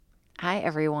Hi,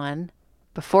 everyone.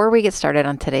 Before we get started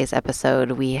on today's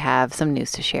episode, we have some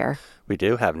news to share. We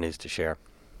do have news to share.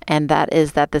 And that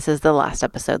is that this is the last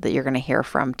episode that you're going to hear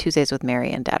from Tuesdays with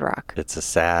Mary and Dad Rock. It's a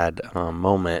sad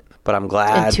moment, but I'm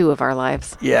glad. In 2 of our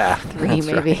lives. Yeah. 3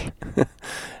 maybe. Right.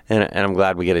 and I'm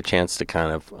glad we get a chance to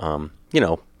kind of,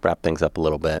 wrap things up a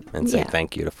little bit and say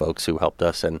thank you to folks who helped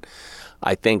us. And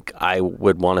I think I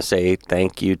would want to say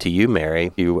thank you to you,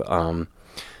 Mary. You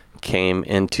came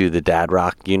into the Dad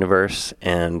Rock universe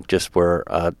and just were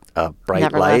a bright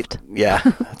Never light. left. Yeah,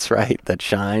 that's right. That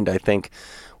shined. I think,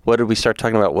 what did we start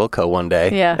talking about? Wilco one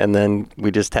day. Yeah. And then we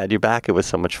just had you back. It was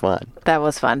so much fun. That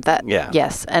was fun.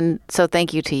 Yes. And so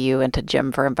thank you to you and to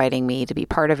Jim for inviting me to be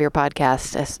part of your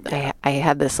podcast. I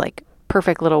had this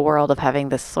perfect little world of having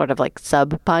this sort of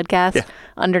sub podcast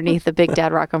underneath the big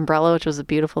Dad Rock umbrella, which was a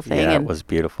beautiful thing. Yeah, it was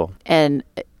beautiful. And,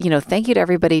 thank you to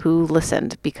everybody who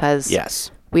listened because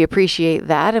we appreciate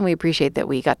that, and we appreciate that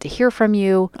we got to hear from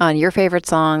you on your favorite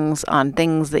songs, on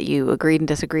things that you agreed and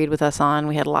disagreed with us on.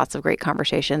 We had lots of great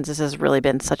conversations. This has really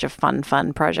been such a fun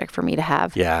project for me to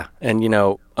have. Yeah. And,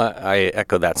 I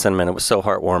echo that sentiment. It was so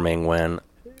heartwarming when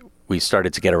we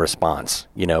started to get a response,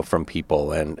 from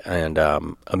people. And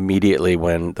immediately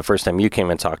when the first time you came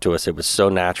and talked to us, it was so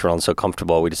natural and so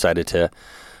comfortable. We decided to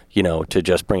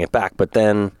just bring it back. But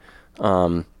then,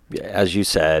 as you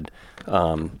said,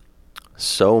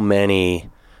 so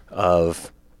many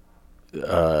of,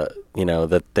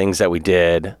 the things that we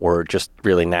did were just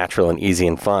really natural and easy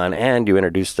and fun. And you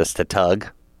introduced us to Tug,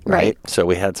 right? So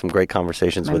we had some great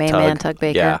conversations with Tug. My main man, Tug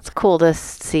Baker. Yeah. It's cool to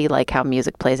see how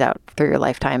music plays out through your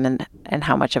lifetime and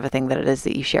how much of a thing that it is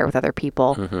that you share with other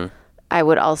people. Mm-hmm. I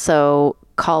would also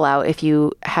call out, if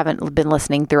you haven't been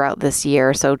listening throughout this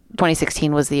year, so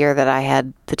 2016 was the year that I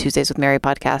had the Tuesdays with Mary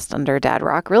podcast under Dad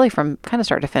Rock, really from kind of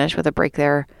start to finish with a break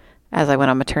there as I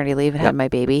went on maternity leave and had my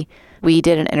baby. We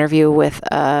did an interview with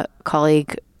a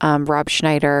colleague, Rob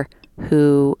Schneider,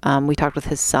 who we talked with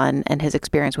his son and his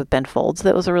experience with Ben Folds.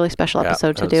 That was a really special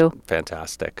episode to do.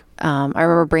 Fantastic. I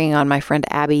remember bringing on my friend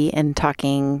Abby and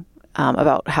talking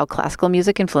about how classical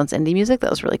music influenced indie music. That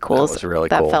was really cool. That was really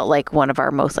cool. That felt like one of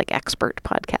our most expert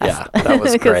podcasts. Yeah, that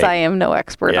was great. Because I am no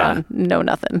expert on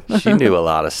nothing. She knew a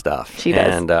lot of stuff. She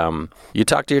does. And you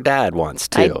talked to your dad once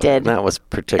too. I did. That was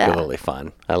particularly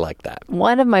fun. I like that.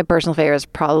 One of my personal favorites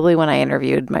probably when I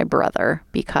interviewed my brother,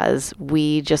 because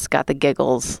we just got the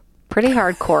giggles pretty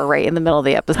hardcore right in the middle of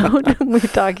the episode. We were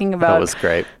talking about that was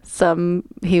great.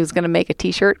 He was going to make a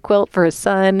t-shirt quilt for his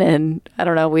son, and I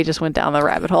don't know, we just went down the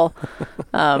rabbit hole.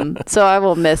 So I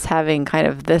will miss having kind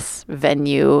of this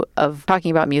venue of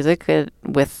talking about music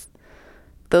with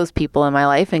those people in my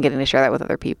life and getting to share that with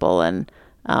other people. And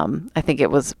I think it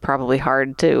was probably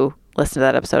hard to listen to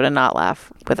that episode and not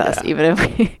laugh with us, even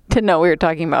if we didn't know what we were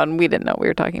talking about, and we didn't know what we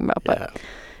were talking about. But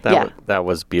that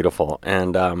was beautiful.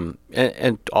 And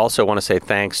also want to say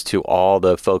thanks to all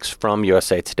the folks from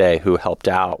USA Today who helped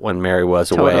out when Mary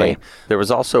was away. There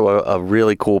was also a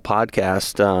really cool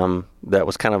podcast that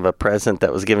was kind of a present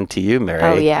that was given to you, Mary.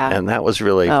 Oh, yeah. And that was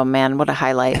really... Oh, man, what a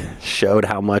highlight. Showed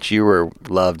how much you were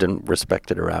loved and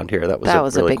respected around here. That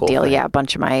was a really big cool deal. thing. Yeah, a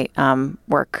bunch of my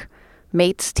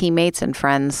teammates, and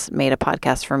friends made a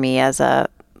podcast for me as a,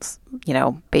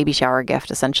 baby shower gift,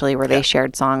 essentially, where they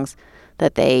shared songs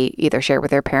that they either shared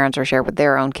with their parents or shared with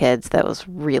their own kids. That was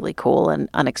really cool and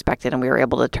unexpected. And we were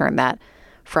able to turn that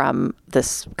from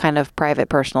this kind of private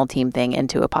personal team thing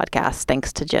into a podcast,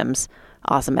 thanks to Jim's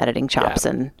awesome editing chops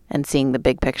and seeing the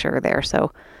big picture there.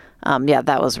 So,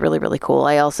 that was really, really cool.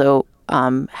 I also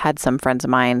had some friends of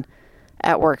mine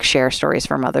at work share stories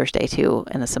for Mother's Day too,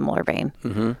 in a similar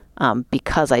vein,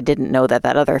 because I didn't know that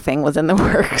other thing was in the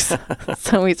works.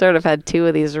 So we sort of had 2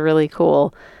 of these really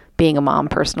cool being a mom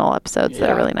personal episodes that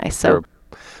are really nice. So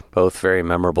they're both very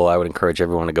memorable. I would encourage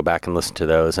everyone to go back and listen to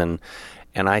those. And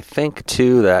I think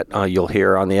too that you'll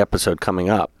hear on the episode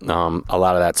coming up a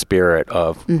lot of that spirit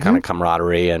of kind of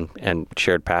camaraderie and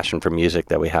shared passion for music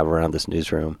that we have around this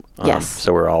newsroom.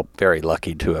 So we're all very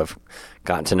lucky to have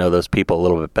gotten to know those people a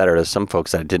little bit better. There's some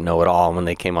folks that I didn't know at all. And when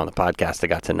they came on the podcast, I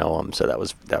got to know them. So that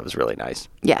was really nice.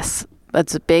 Yes.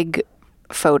 That's a big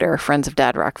Fodor, Friends of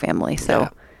Dad Rock family. So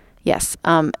yes.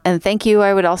 And thank you,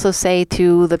 I would also say,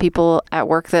 to the people at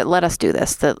work that let us do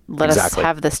this, that let us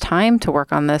have this time to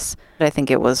work on this. I think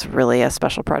it was really a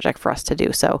special project for us to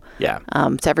do. So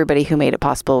to everybody who made it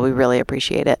possible, we really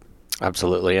appreciate it.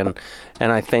 Absolutely. And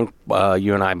I think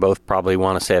you and I both probably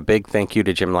want to say a big thank you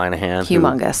to Jim Linehan.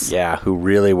 Humongous. Who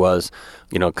really was,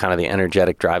 kind of the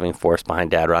energetic driving force behind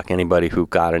Dad Rock. Anybody who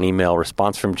got an email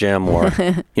response from Jim or,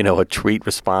 a tweet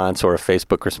response or a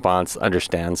Facebook response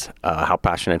understands how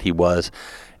passionate he was.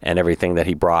 and everything that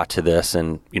he brought to this.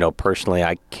 And, personally,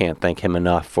 I can't thank him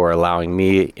enough for allowing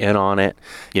me in on it.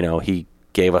 He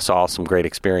gave us all some great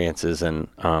experiences, and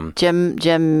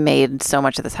Jim made so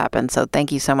much of this happen. So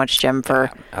thank you so much, Jim,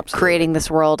 for creating this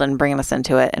world and bringing us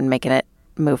into it and making it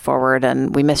move forward.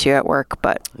 And we miss you at work,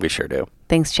 but we sure do.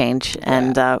 Things change.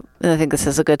 And I think this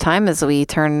is a good time as we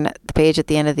turn the page at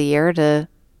the end of the year to,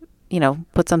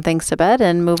 put some things to bed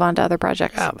and move on to other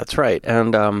projects. Yeah, that's right.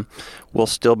 And we'll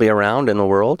still be around in the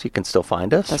world. You can still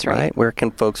find us. That's right. Where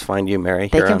can folks find you, Mary?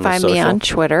 They can find me on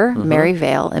Twitter, Mary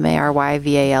Vale,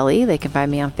 Maryvale. They can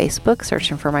find me on Facebook,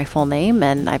 searching for my full name.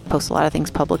 And I post a lot of things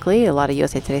publicly, a lot of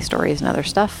USA Today stories and other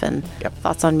stuff, and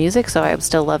thoughts on music. So I would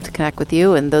still love to connect with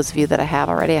you. And those of you that I have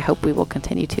already, I hope we will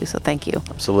continue to. So thank you.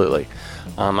 Absolutely.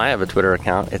 I have a Twitter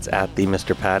account. It's at the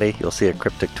Mr. Patty. You'll see a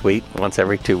cryptic tweet once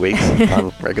every 2 weeks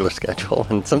on regular schedule,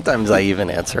 and sometimes I even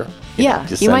answer.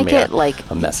 You might get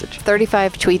a message.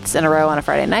 35 tweets in a row on a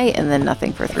Friday night, and then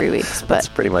nothing for 3 weeks. But that's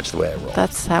pretty much the way I roll.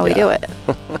 That's how we do it.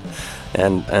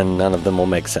 and none of them will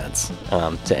make sense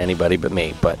to anybody but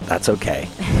me, but that's okay.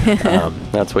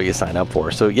 That's what you sign up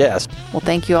for. So yes. Well,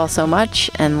 thank you all so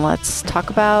much, and let's talk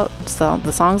about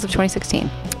the songs of 2016.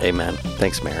 Amen.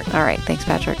 Thanks, Mary. All right. Thanks,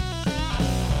 Patrick.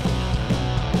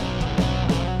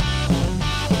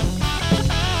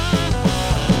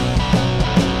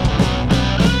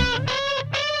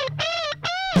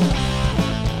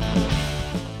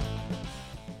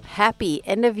 Happy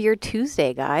end of year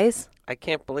Tuesday, guys. I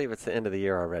can't believe it's the end of the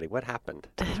year already. What happened?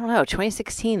 I don't know.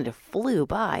 2016 flew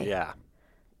by. Yeah.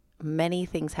 Many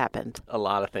things happened. A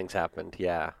lot of things happened,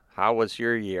 yeah. How was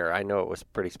your year? I know it was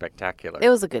pretty spectacular. It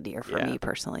was a good year for me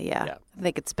personally, yeah. I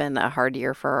think it's been a hard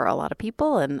year for a lot of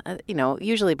people. And,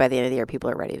 usually by the end of the year,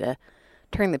 people are ready to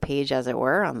turn the page, as it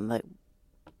were, on the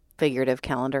figurative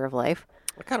calendar of life.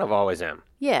 I kind of always am.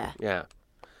 Yeah. Yeah.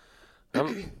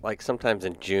 I'm like sometimes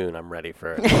in June I'm ready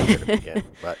for it to begin,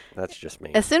 but that's just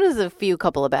me. As soon as a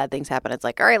couple of bad things happen, it's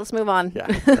like, all right, let's move on. Yeah,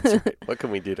 that's right. What can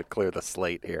we do to clear the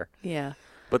slate here? Yeah.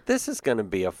 But this is going to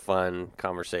be a fun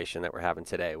conversation that we're having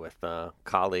today with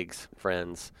colleagues,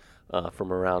 friends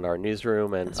from around our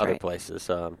newsroom and other places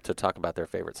to talk about their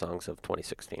favorite songs of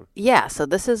 2016. Yeah, so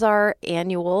this is our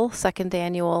second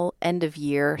annual end of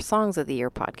year Songs of the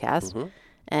Year podcast. Mm-hmm.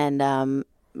 And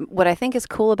what I think is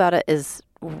cool about it is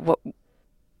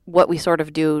what we sort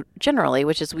of do generally,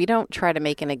 which is we don't try to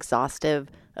make an exhaustive,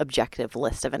 objective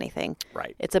list of anything.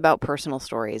 Right. It's about personal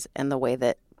stories and the way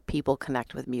that people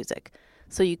connect with music.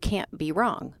 So you can't be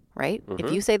wrong, right? Mm-hmm.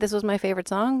 If you say this was my favorite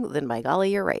song, then by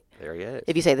golly, you're right. There he is.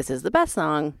 If you say this is the best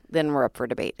song, then we're up for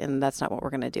debate, and that's not what we're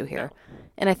going to do here. No.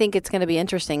 And I think it's going to be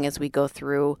interesting as we go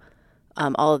through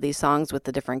all of these songs with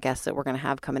the different guests that we're going to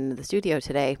have come into the studio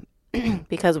today,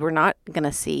 because we're not going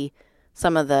to see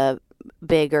some of the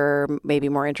bigger, maybe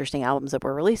more interesting albums that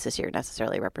were released this year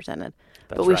necessarily represented.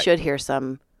 But we should hear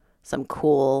some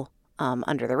cool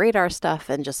under the radar stuff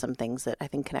and just some things that I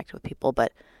think connect with people.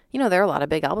 But there are a lot of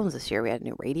big albums this year. We had a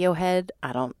new Radiohead.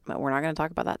 We're not going to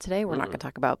talk about that today. We're not going to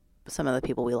talk about some of the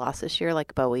people we lost this year,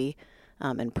 like Bowie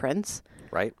and Prince.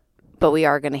 Right. But we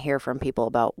are going to hear from people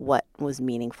about what was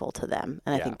meaningful to them,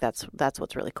 and I think that's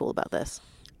what's really cool about this.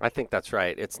 I think that's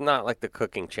right. It's not like the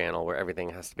cooking channel where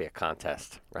everything has to be a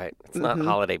contest, right? It's not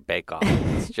Holiday Bake-Off.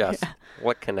 It's just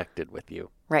what connected with you.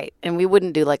 Right. And we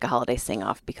wouldn't do like a holiday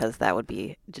sing-off because that would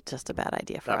be just a bad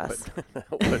idea for us.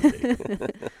 That would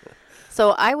be.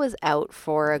 So I was out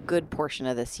for a good portion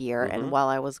of this year, and while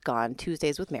I was gone,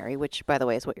 Tuesdays with Mary, which, by the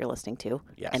way, is what you're listening to.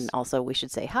 Yes. And also, we should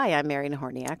say, hi, I'm Mary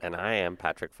Nahorniak. And I am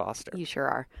Patrick Foster. You sure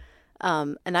are.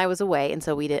 And I was away, and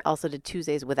so we also did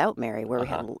Tuesdays without Mary, where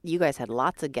you guys had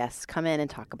lots of guests come in and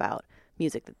talk about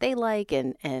music that they like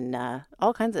and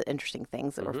all kinds of interesting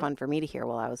things that were fun for me to hear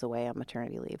while I was away on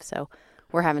maternity leave. So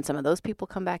we're having some of those people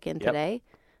come back in today,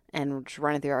 and we're just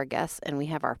running through our guests, and we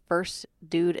have our first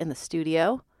dude in the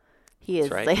studio. He is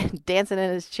dancing in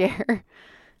his chair.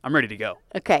 I'm ready to go.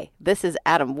 Okay, this is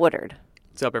Adam Woodard.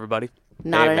 What's up, everybody?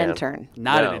 Not an intern.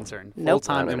 Not an intern. Nope.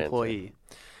 Full-time employee. Intern.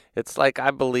 It's like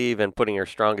I believe in putting your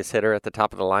strongest hitter at the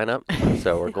top of the lineup,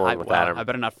 so we're going with Adam. I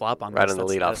better not flop on right this. In the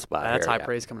leadoff spot. That's high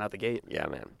praise coming out the gate. Yeah,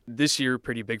 man. This year,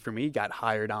 pretty big for me. Got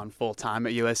hired on full-time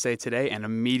at USA Today and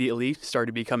immediately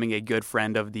started becoming a good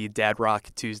friend of the Dad Rock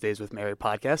Tuesdays with Mary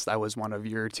podcast. I was one of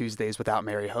your Tuesdays Without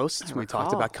Mary hosts. We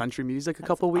talked about country music a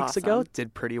couple weeks ago.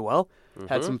 Did pretty well.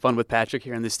 Had some fun with Patrick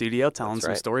here in the studio, telling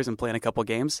some stories and playing a couple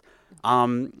games.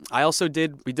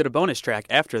 We did a bonus track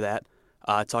after that.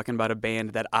 Talking about a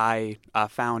band that I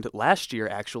found last year,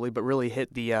 actually, but really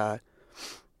hit the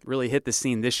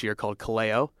scene this year, called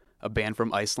Kaleo, a band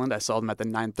from Iceland. I saw them at the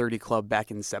 930 Club back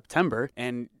in September,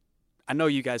 and I know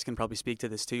you guys can probably speak to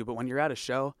this too, but when you're at a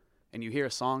show and you hear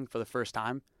a song for the first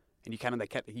time and you kind of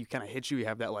hit you, you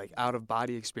have that like out of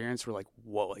body experience where like,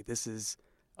 whoa, like this is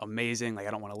amazing. Like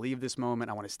I don't want to leave this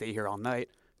moment. I want to stay here all night.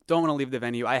 Don't want to leave the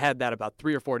venue. I had that about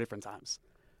 3 or 4 different times.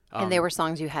 And they were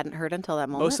songs you hadn't heard until that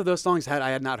moment? Most of those songs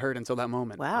I had not heard until that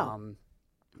moment. Wow.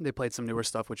 They played some newer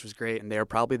stuff, which was great, and they are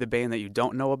probably the band that you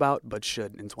don't know about, but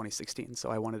should in 2016.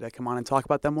 So I wanted to come on and talk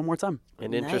about them one more time.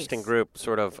 An interesting group,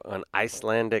 sort of an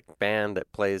Icelandic band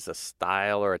that plays a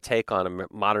style or a take on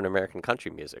modern American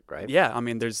country music, right? Yeah, I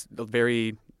mean, there's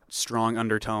very strong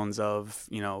undertones of,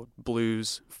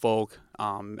 blues, folk,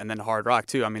 and then hard rock,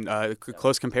 too. I mean, a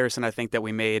close comparison I think that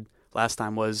we made last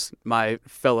time was my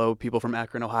fellow people from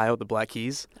Akron, Ohio, the Black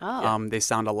Keys. Oh. They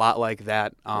sound a lot like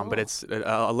that, but it's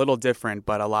a little different,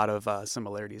 but a lot of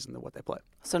similarities in what they play.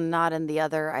 So not in the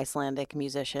other Icelandic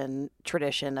musician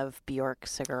tradition of Björk,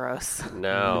 Sigur Rós.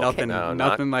 No.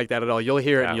 Nothing like that at all. You'll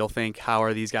hear it and Yeah. you'll think, how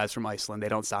are these guys from Iceland? They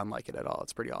don't sound like it at all.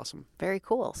 It's pretty awesome. Very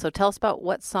cool. So tell us about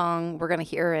what song we're going to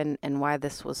hear and why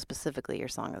this was specifically your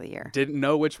song of the year. Didn't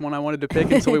know which one I wanted to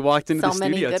pick until we walked into So the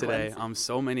many studio good today. ones.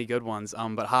 So many good ones.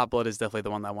 But Hot Blood is definitely the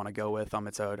one that I want to go with.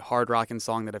 It's a hard rocking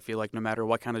song that I feel like no matter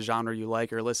what kind of genre you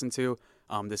like or listen to,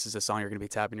 this is a song you're going to be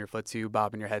tapping your foot to,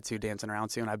 bobbing your head to, dancing around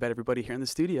to, and I bet everybody here in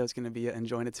the studio is going to be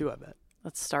enjoying it too, I bet.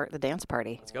 Let's start the dance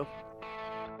party. Let's go.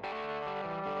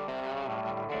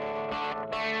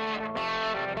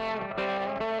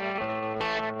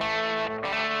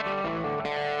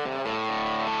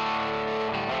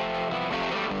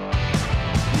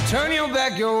 Turn your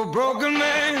back, you're a broken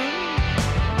man.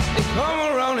 They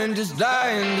come around and just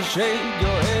dying to shake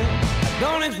your head. I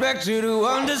don't expect you to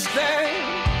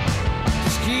understand.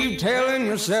 Just keep telling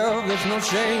yourself there's no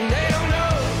shame. They don't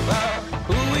know about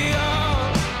who we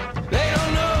are. They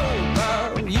don't know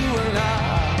about you and I.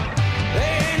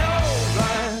 They ain't no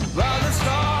blind by the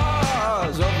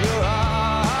stars of your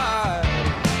eyes.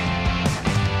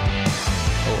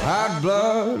 Oh, hot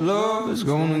blood love is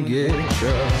gonna get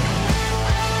you.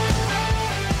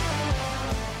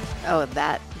 Oh,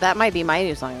 that might be my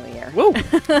new song of the year. Woo!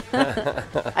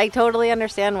 I totally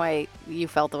understand why you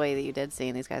felt the way that you did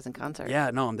seeing these guys in concert.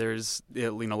 Yeah, no, there's,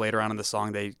 later on in the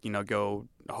song, they, go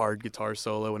hard guitar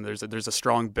solo, and there's a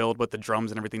strong build with the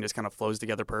drums and everything just kind of flows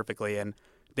together perfectly, and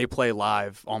they play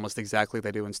live almost exactly like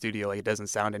they do in studio. Like, it doesn't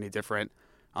sound any different.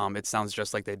 It sounds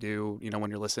just like they do, when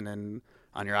you're listening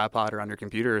on your iPod or on your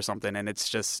computer or something, and it's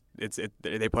just,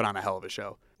 they put on a hell of a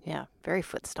show. Yeah, very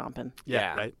foot stomping.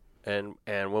 Yeah. Right? And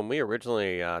when we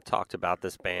originally talked about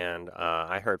this band,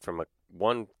 I heard from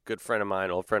one good friend of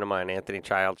mine, old friend of mine, Anthony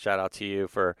Child. Shout out to you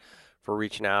for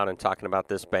reaching out and talking about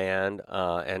this band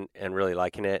and really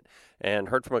liking it. And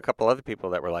heard from a couple other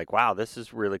people that were like, wow, this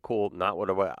is really cool. Not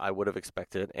what I would have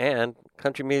expected. And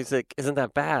country music isn't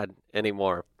that bad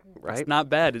anymore, right? It's not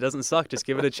bad. It doesn't suck. Just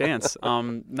give it a chance.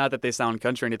 Not that they sound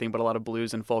country or anything, but a lot of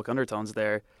blues and folk undertones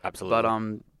there. Absolutely.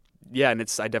 But yeah, and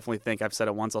I definitely think I've said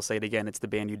it once, I'll say it again. It's the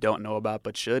band you don't know about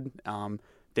but should.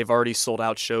 They've already sold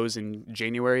out shows in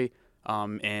January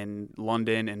in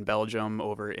London and Belgium,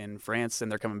 over in France,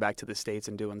 and they're coming back to the States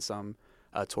and doing some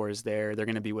tours there. They're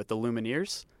going to be with the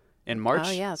Lumineers in March.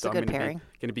 Oh, yeah, it's so a good I'm pairing.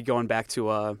 Going to be going back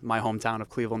to my hometown of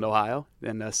Cleveland, Ohio,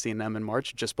 and seeing them in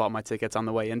March. Just bought my tickets on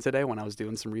the way in today when I was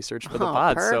doing some research for the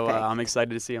pod. So perfect. I'm excited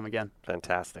to see them again.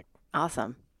 Fantastic.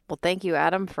 Awesome. Well, thank you,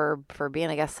 Adam, for being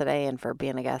a guest today and for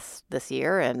being a guest this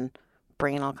year and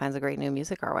bringing all kinds of great new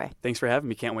music our way. Thanks for having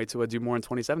me. Can't wait to do more in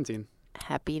 2017.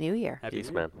 Happy New Year. Happy Peace,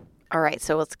 New Year. man. All right,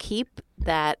 so let's keep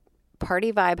that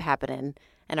party vibe happening.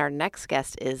 And our next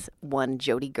guest is one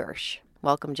Jody Gersh.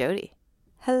 Welcome, Jody.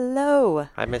 Hello.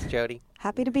 Hi, Miss Jody.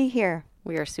 Happy to be here.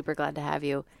 We are super glad to have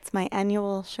you. It's my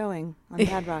annual showing on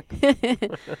Dad Rock.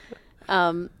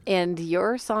 And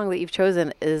your song that you've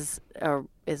chosen is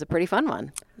a pretty fun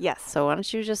one. Yes. So why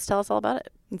don't you just tell us all about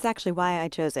it? It's actually why I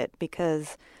chose it,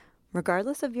 because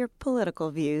regardless of your political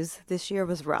views, this year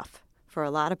was rough for a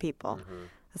lot of people,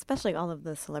 especially all of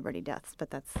the celebrity deaths,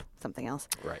 but that's something else.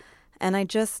 Right. And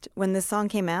when this song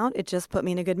came out, it just put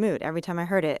me in a good mood. Every time I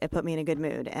heard it, it put me in a good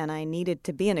mood. And I needed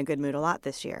to be in a good mood a lot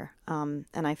this year. And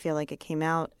I feel like it came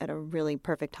out at a really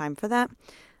perfect time for that.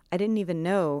 I didn't even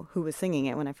know who was singing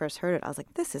it when I first heard it. I was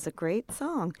like, this is a great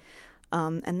song.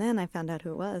 And then I found out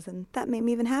who it was, and that made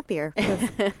me even happier because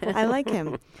I like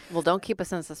him. Well, don't keep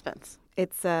us in suspense.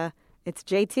 It's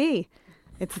JT.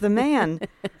 It's the man.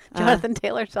 Jonathan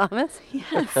Taylor Thomas?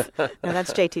 Yes. No,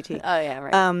 that's JTT. Oh, yeah,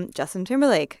 right. Justin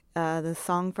Timberlake. The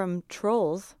song from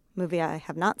Trolls, movie I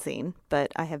have not seen,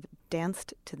 but I have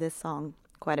danced to this song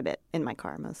quite a bit in my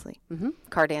car mostly. Mm-hmm.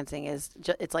 Car dancing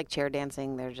it's like chair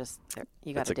dancing.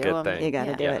 You got It's to a do good them. thing. You got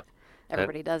to do it.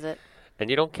 Everybody does it. And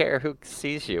you don't care who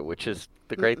sees you, which is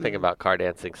the great thing about car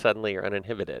dancing. Suddenly you're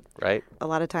uninhibited, right? A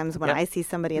lot of times when Yeah. I see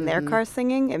somebody in their car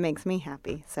singing, it makes me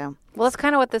happy. So Well, that's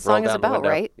kind of what this Roll song is down the about, window.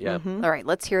 right? Yeah. All right,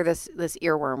 let's hear this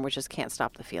earworm, which is Can't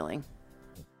Stop the Feeling.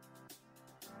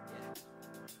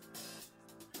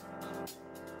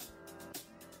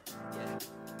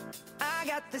 I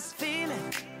got this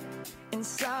feeling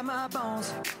inside my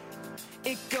bones.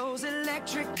 It goes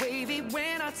electric wavy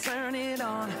when I turn it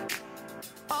on.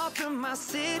 Off from my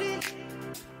city,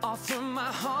 off from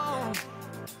my home.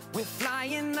 We're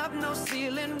flying up no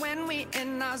ceiling when we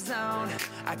in our zone.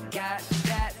 I got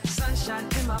that sunshine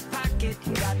in my pocket,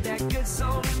 got that good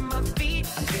soul in my feet.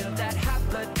 I feel that hot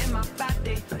blood in my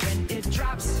body when it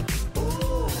drops.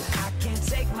 Ooh, I can't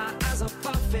take my eyes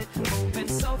off it, moving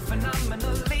so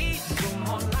phenomenally. You're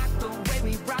more like the way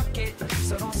we rock it,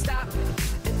 so don't stop.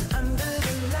 And under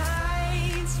the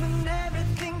lights when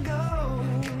everything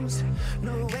goes,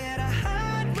 nowhere to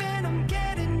hide when I'm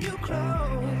getting you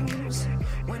close.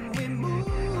 When we move,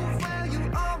 well,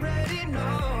 you already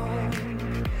know.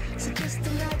 So just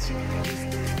imagine.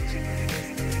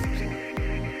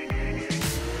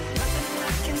 Nothing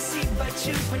I can see but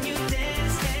you when you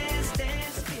dance, dance,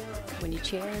 dance. When you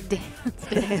chair,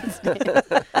 dance, dance.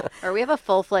 Or we have a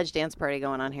full-fledged dance party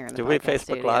going on here in the Did we podcast Facebook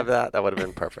studio. Live that? That would have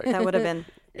been perfect. that would have been.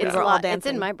 We It's, were a all lot- dancing. it's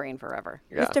in my brain forever.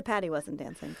 Yeah. Mr. Patty wasn't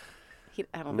dancing.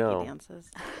 I don't No. think he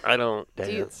dances. I don't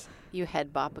Do you, dance. you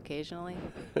head bop occasionally?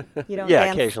 You don't Yeah,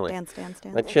 dance, occasionally. dance.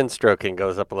 My chin stroking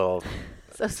goes up a little.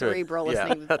 So cerebral Yeah,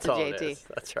 listening that's to all JT. it is.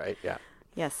 That's right, yeah.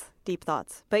 Yes, deep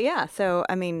thoughts. But yeah, so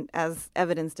I mean, as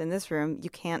evidenced in this room, you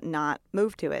can't not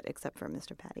move to it, except for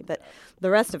Mr. Patty. But the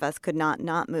rest of us could not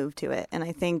move to it, and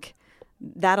I think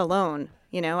that alone,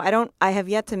 I have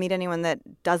yet to meet anyone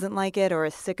that doesn't like it or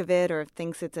is sick of it or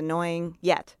thinks it's annoying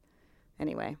yet.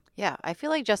 Anyway, Yeah, I feel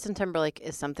like Justin Timberlake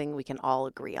is something we can all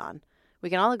agree on. We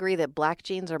can all agree that black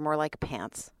jeans are more like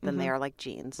pants than they are like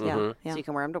jeans. yeah, Mhm. yeah, So you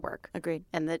can wear them to work. agreed.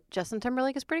 And that Justin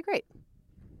Timberlake is pretty great.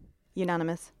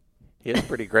 Unanimous. He is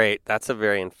pretty great. That's a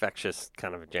very infectious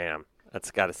kind of a jam. That's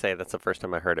got to say, that's the first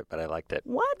time I heard it, but I liked it.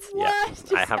 What? Yeah,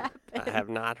 just I have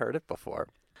not heard it before.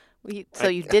 So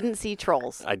you didn't see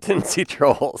Trolls. I didn't see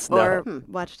Trolls. No, Or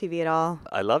watch TV at all?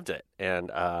 I loved it,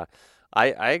 and I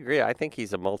agree. I think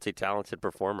he's a multi-talented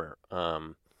performer.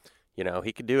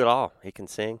 He can do it all. He can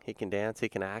sing, he can dance, he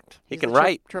can act, he He's can a tri-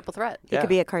 write. triple threat. He Yeah. could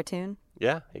be a cartoon.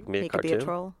 Yeah, he can be a He could cartoon. be a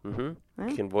troll. Mm-hmm. Right.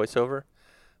 He can voice over.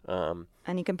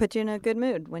 And he can put you in a good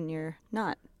mood when you're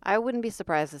not. I wouldn't be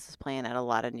surprised this is playing at a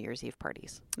lot of New Year's Eve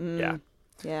parties. Yeah.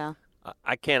 Yeah.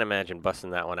 I can't imagine busting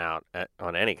that one out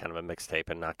on any kind of a mixtape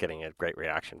and not getting a great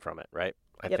reaction from it, right?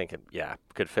 I Yep. think it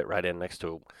could fit right in next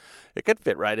to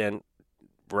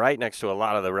right next to a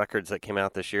lot of the records that came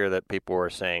out this year that people were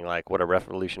saying, like, what a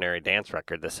revolutionary dance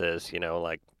record this is,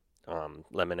 like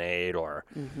Lemonade or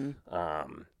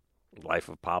Life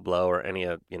of Pablo or any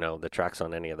of, the tracks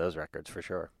on any of those records for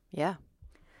sure. Yeah,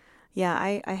 Yeah,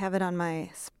 I have it on my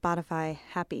Spotify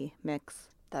Happy mix.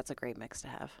 that's a great mix to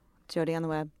have. Jody on the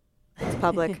web. It's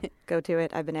public. Go to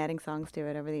it. I've been adding songs to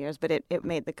it over the years, but it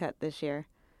made the cut this year.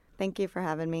 Thank you for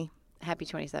having me. Happy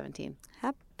 2017.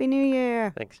 Happy New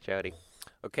Year. Thanks, Jody.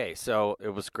 Okay, so it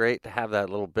was great to have that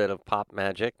little bit of pop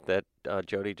magic that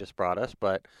Jody just brought us,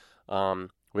 but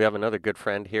we have another good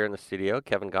friend here in the studio,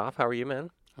 Kevin Goff. How are you, man?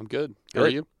 I'm good. How are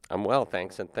Good. you? I'm well,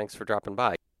 thanks, and thanks for dropping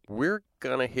by. We're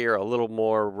going to hear a little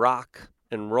more rock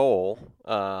and roll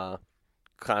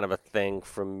kind of a thing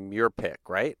from your pick,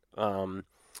 right?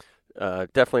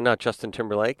 Definitely not Justin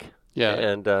Timberlake, Yeah.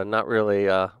 and not really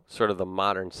sort of the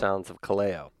modern sounds of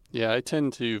Kaleo. Yeah, I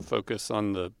tend to focus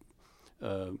on the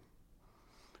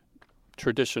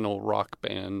traditional rock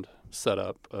band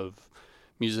setup of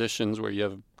musicians where you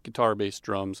have guitar, bass,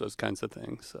 drums, those kinds of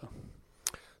things.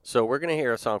 So we're going to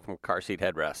hear a song from Car Seat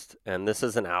Headrest, and this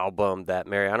is an album that,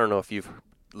 Mary, I don't know if you've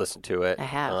listened to it. I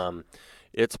have.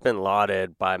 It's been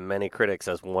lauded by many critics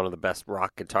as one of the best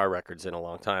rock guitar records in a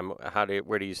long time.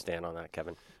 Where do you stand on that,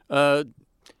 Kevin?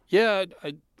 Yeah,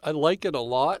 I like it a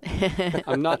lot.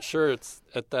 I'm not sure it's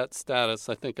at that status.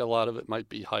 I think a lot of it might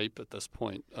be hype at this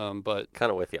point, but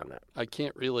Kind of with you on that. I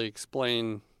can't really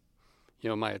explain,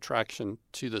 my attraction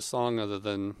to the song other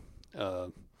than,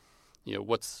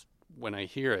 when I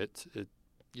hear it,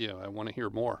 I want to hear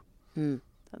more.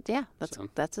 Yeah, that's So-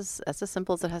 that's as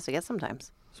simple as it has to get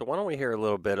sometimes. So why don't we hear a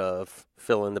little bit of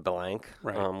Fill in the Blank,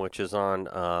 Right. which is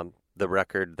on the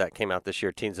record that came out this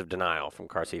year, Teens of Denial from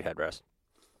Car Seat Headrest.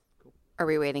 Are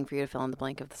we waiting for you to fill in the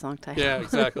blank of the song title? Yeah,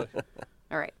 exactly.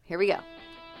 All right, here we go.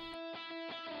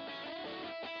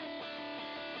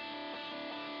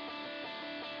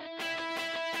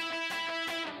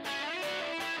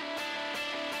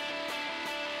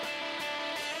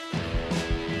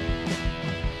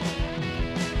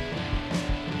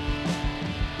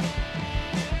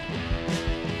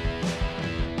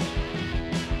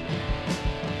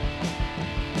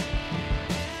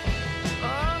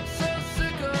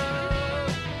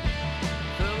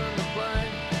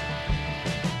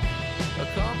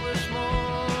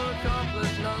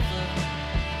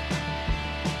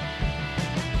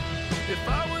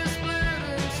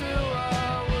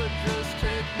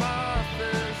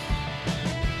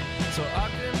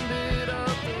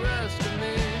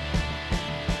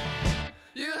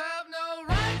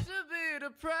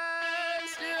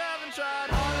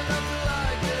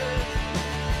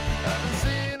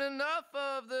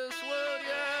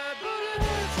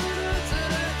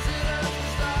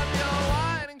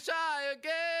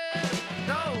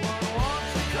 No one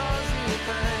wants to cause you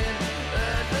pain.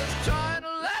 They're just trying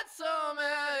to let some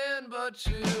air in, but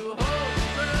you hold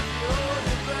your breath, you hold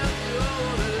your breath, you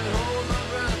hold it. Hold my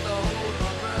breath, I hold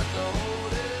my breath, I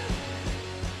hold it.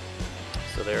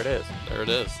 So there it is. There it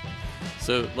is.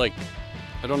 So, like,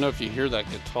 I don't know if you hear that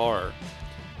guitar,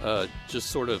 just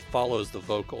sort of follows the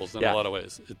vocals in Yeah. a lot of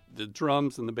ways. The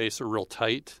drums and the bass are real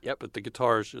tight, Yep. but the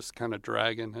guitar is just kind of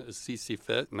dragging as CC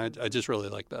fit, and I just really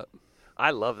like that. I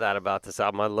love that about this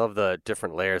album. I love the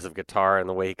different layers of guitar and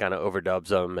the way he kind of overdubs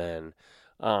them. And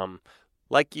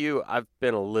like you, I've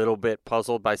been a little bit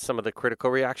puzzled by some of the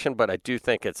critical reaction, but I do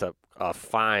think it's a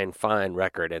fine, fine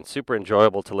record and super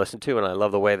enjoyable to listen to. And I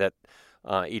love the way that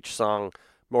each song,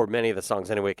 or many of the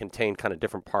songs anyway, contain kind of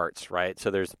different parts, right?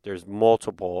 So there's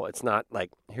multiple. It's not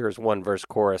like here's one verse,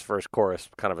 chorus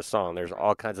kind of a song. There's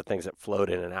all kinds of things that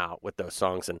float in and out with those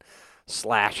songs, and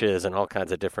slashes and all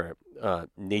kinds of different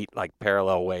neat, like,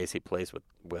 parallel ways he plays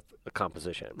with the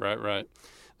composition. Right.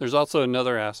 There's also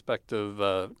another aspect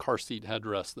of Car Seat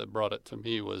Headrest that brought it to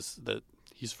me, was that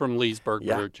he's from Leesburg,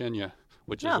 Yeah. Virginia,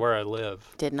 which Yeah. is where I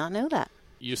live. Did not know that.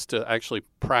 Used to actually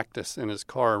practice in his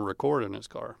car and record in his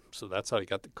car. So that's how he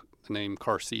got the name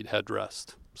Car Seat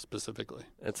Headrest specifically.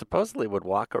 And supposedly would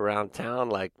walk around town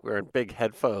like wearing big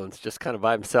headphones, just kind of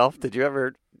by himself. Did you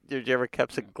ever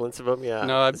catch a glimpse of him? Yeah.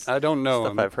 No, It's I don't know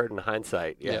stuff him. I've heard in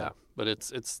hindsight. Yeah. But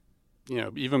it's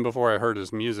even before I heard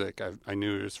his music, I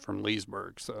knew he was from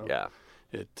Leesburg. So Yeah.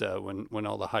 it when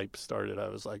all the hype started, I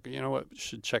was like, you know what,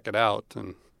 should check it out,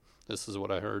 and this is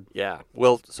what I heard. Yeah.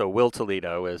 Will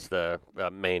Toledo is the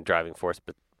main driving force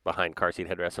behind Car Seat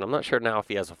Headrest, and I'm not sure now if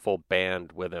he has a full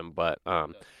band with him, but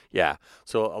yeah.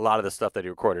 So a lot of the stuff that he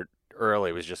recorded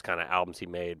early was just kind of albums he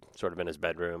made sort of in his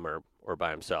bedroom or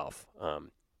by himself,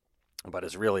 but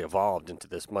has really evolved into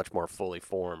this much more fully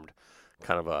formed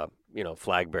kind of a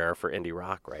flag bearer for indie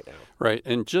rock right now. Right,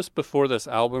 and just before this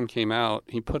album came out,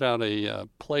 he put out a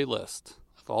playlist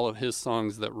of all of his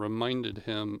songs that reminded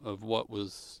him of what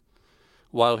was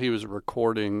while he was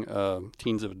recording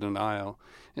Teens of Denial.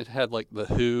 It had like The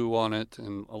Who on it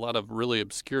and a lot of really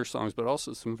obscure songs, but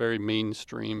also some very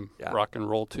mainstream rock and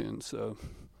roll tunes. So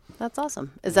That's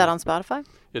awesome. Is that on Spotify?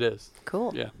 it is.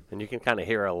 Cool. Yeah. And you can kind of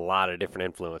hear a lot of different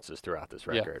influences throughout this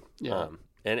Yeah. record. Yeah.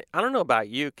 And I don't know about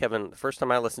you, Kevin. The first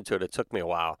time I listened to it, it took me a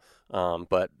while.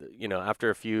 But, after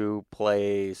a few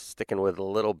plays, sticking with it a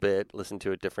little bit, listen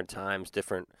to it different times,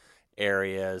 different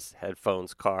areas,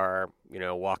 headphones, car,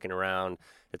 walking around,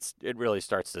 it really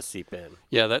starts to seep in.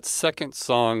 Yeah, that second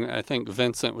song, I think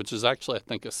Vincent, which is actually, I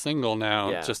think, a single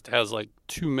now, just has like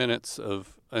 2 minutes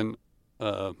of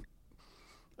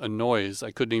a noise.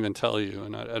 I couldn't even tell you.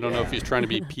 And I don't know if he's trying to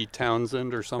be Pete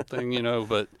Townsend or something,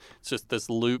 but it's just this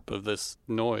loop of this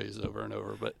noise over and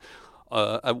over. But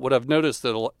what I've noticed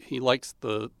that he likes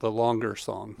the longer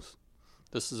songs.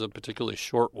 This is a particularly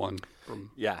short one.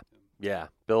 Yeah.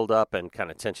 Build up and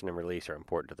kind of tension and release are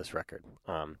important to this record.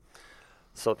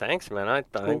 So thanks, man.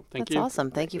 Cool. Thank That's you. awesome.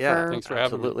 Thank you Thanks for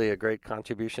having me. absolutely a great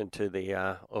contribution to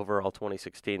the overall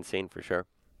 2016 scene for sure.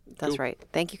 That's Cool. right.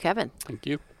 Thank you, Kevin. Thank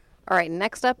you. All right,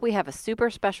 next up we have a super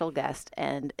special guest,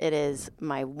 and it is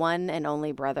my one and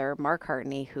only brother, Mark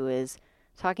Hartney, who is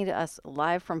talking to us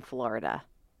live from Florida.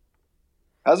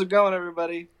 How's it going,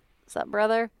 everybody? What's up,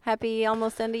 brother? Happy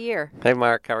almost end of year. Hey,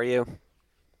 Mark, how are you?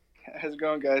 How's it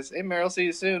going, guys? Hey, Meryl, see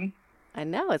you soon. I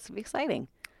know, it's exciting.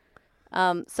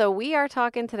 So we are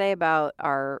talking today about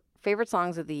our favorite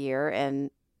songs of the year,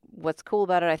 and what's cool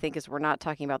about it, I think, is we're not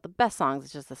talking about the best songs.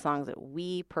 It's just the songs that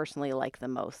we personally like the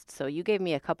most. So you gave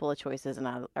me a couple of choices, and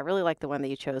I really like the one that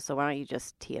you chose. So why don't you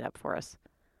just tee it up for us?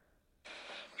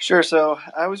 Sure. So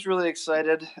I was really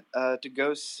excited to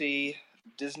go see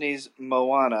Disney's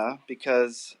Moana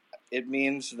because it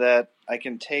means that I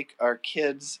can take our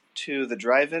kids to the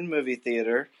drive-in movie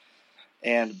theater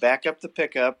and back up the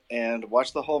pickup and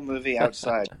watch the whole movie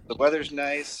outside. The weather's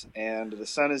nice and the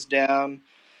sun is down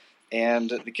and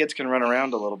the kids can run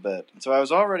around a little bit. And so I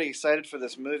was already excited for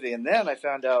this movie, and then I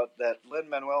found out that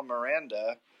Lin-Manuel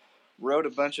Miranda wrote a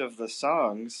bunch of the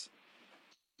songs.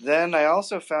 Then I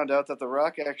also found out that The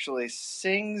Rock actually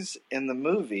sings in the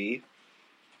movie,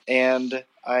 and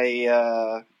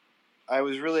I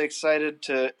was really excited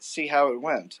to see how it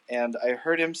went. And I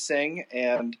heard him sing,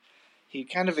 and he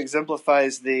kind of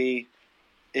exemplifies the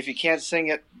if you can't sing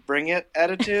it, bring it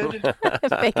attitude.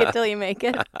 Fake it till you make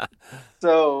it.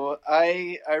 So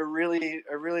I really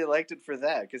liked it for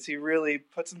that because he really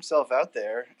puts himself out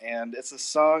there, and it's a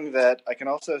song that I can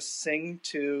also sing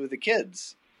to the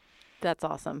kids. That's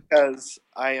awesome. Because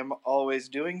I am always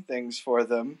doing things for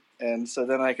them, and so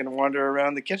then I can wander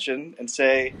around the kitchen and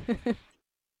say,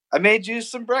 I made you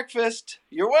some breakfast.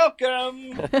 You're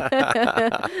welcome.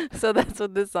 So that's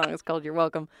what this song is called, You're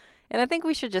Welcome. And I think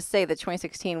we should just say that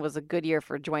 2016 was a good year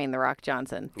for Dwayne "The Rock"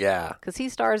 Johnson. Yeah. Because he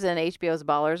stars in HBO's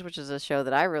Ballers, which is a show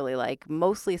that I really like,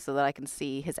 mostly so that I can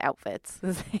see his outfits.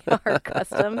 They are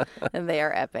custom and they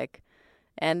are epic.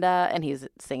 And he's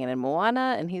singing in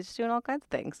Moana, and he's doing all kinds of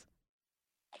things.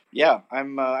 Yeah,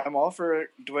 I'm all for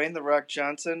Dwayne "The Rock"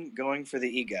 Johnson going for the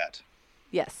EGOT.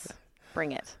 Yes,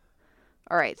 bring it.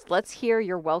 All right, let's hear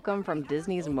You're Welcome from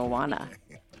Disney's Moana.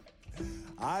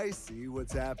 I see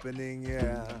what's happening,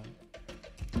 yeah.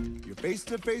 You're face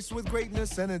to face with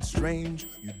greatness and it's strange.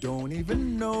 You don't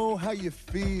even know how you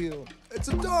feel. It's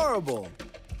adorable.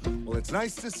 Well, it's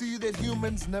nice to see that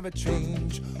humans never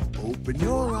change. Open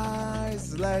your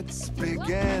eyes, let's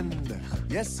begin.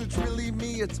 Yes, it's really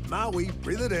me, it's Maui,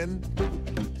 breathe it in.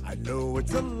 I know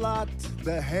it's a lot,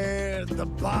 the hair, the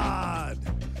bod.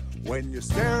 When you're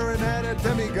staring at a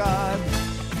demigod,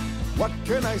 what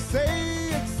can I say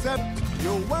except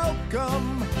you're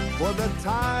welcome for the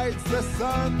tides, the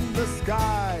sun, the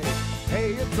sky.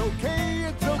 Hey, it's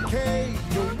okay,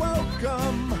 you're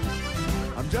welcome.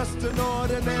 I'm just an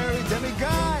ordinary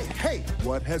demiguy. Hey,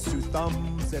 what has two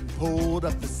thumbs and pulled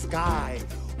up the sky?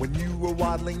 When you were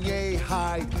waddling yay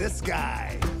high, this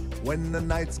guy. When the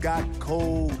nights got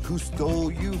cold, who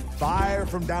stole you fire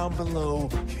from down below?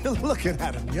 You're looking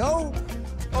at him, yo.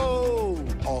 Oh,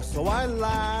 also I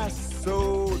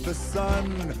lassoed the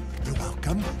sun. You're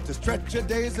welcome to stretch your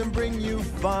days and bring you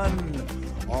fun.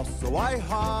 Also I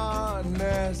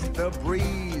harnessed the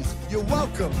breeze. You're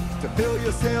welcome to fill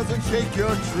your sails and shake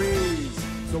your trees.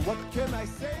 So what can I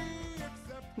say?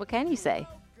 What can you say?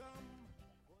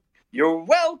 You're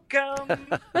welcome.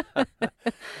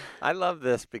 I love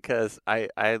this because I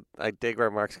dig where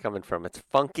Mark's coming from. It's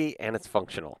funky and it's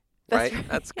functional, right?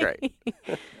 That's great.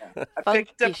 I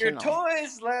picked up your Functional.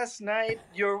 toys last night.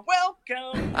 You're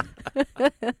welcome.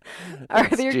 Are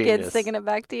That's your kids genius. singing it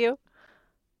back to you?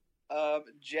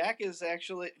 Jack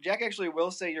actually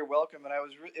will say you're welcome, and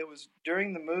it was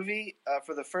during the movie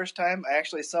for the first time I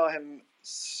actually saw him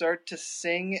start to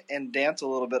sing and dance a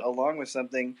little bit along with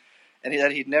something, and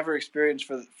that he'd never experienced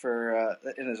for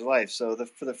in his life. So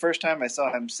for the first time I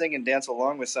saw him sing and dance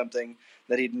along with something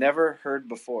that he'd never heard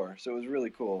before. So it was really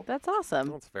cool. That's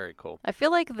awesome. That's very cool. I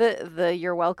feel like the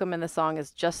You're Welcome in the song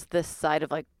is just this side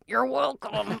of like, you're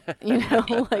welcome, you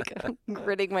know, like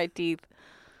gritting my teeth.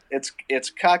 It's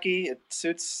cocky. It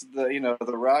suits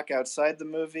the Rock outside the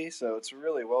movie, so it's a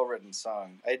really well written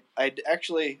song. I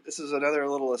actually, this is another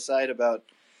little aside about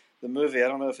the movie. I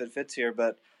don't know if it fits here,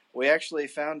 but we actually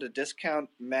found a discount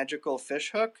magical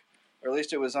fish hook, or at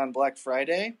least it was on Black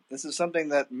Friday. This is something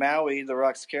that Maui, the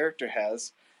Rock's character,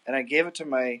 has, and I gave it to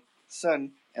my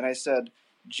son, and I said,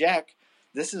 Jack,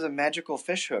 this is a magical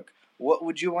fish hook. What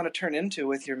would you want to turn into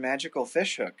with your magical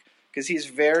fish hook? Because he's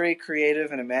very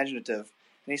creative and imaginative.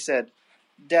 And he said,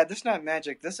 Dad, this is not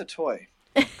magic, this is a toy.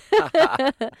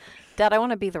 Dad, I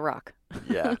want to be the Rock.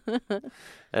 Yeah.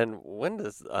 And when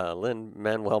does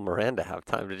Lin-Manuel Miranda have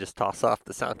time to just toss off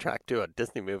the soundtrack to a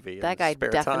Disney movie? That in guy spare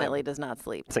definitely time? does not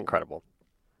sleep. It's incredible.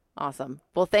 Awesome.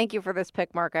 Well, thank you for this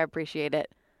pick, Mark. I appreciate it.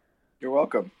 You're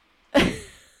welcome.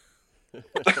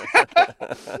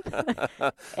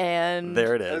 And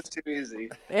There it That was is. too easy.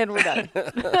 And we're done.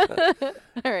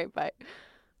 All right, bye.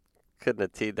 Couldn't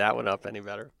have teed that one up any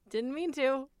better. Didn't mean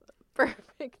to.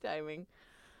 Perfect timing.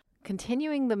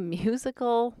 Continuing the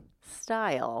musical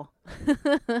style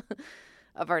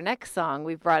of our next song,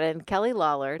 we've brought in Kelly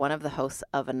Lawler, one of the hosts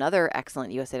of another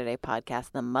excellent USA Today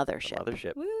podcast, The Mothership,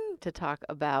 Mothership. to talk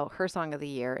about her song of the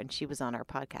year. And she was on our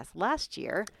podcast last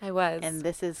year. I was. And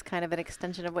this is kind of an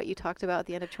extension of what you talked about at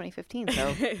the end of 2015.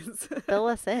 So fill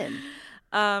us in.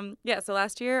 So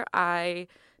last year I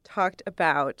talked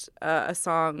about a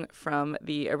song from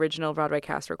the original Broadway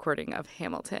cast recording of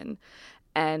Hamilton.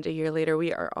 And a year later,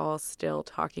 we are all still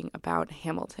talking about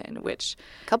Hamilton, which...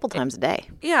 A couple times a day.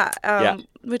 Yeah,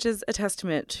 which is a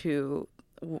testament to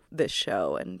this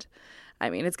show. And, I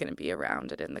mean, it's going to be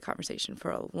around and in the conversation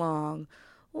for a long,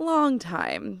 long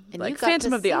time. And like you got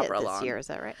Phantom to of the see Opera it this long. year, is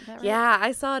that right? Yeah,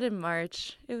 I saw it in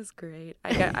March. It was great.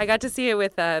 I got to see it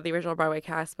with the original Broadway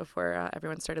cast before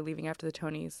everyone started leaving after the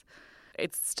Tonys.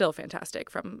 It's still fantastic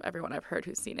from everyone I've heard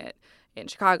who's seen it in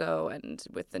Chicago and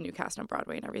with the new cast on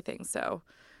Broadway and everything. So,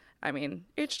 I mean,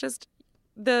 it's just,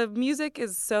 the music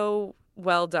is so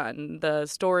well done. The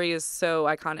story is so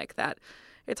iconic that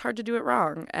it's hard to do it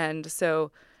wrong. And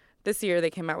so this year they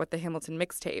came out with the Hamilton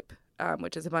mixtape,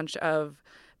 which is a bunch of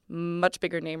much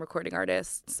bigger name recording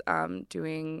artists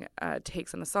doing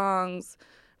takes on the songs,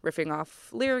 riffing off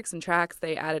lyrics and tracks.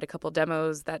 They added a couple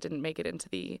demos that didn't make it into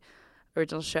the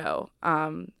original show.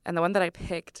 And the one that I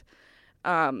picked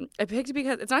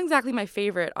because it's not exactly my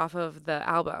favorite off of the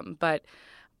album, but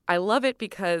I love it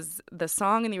because the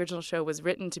song in the original show was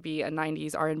written to be a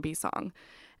 90s R&B song.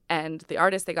 And the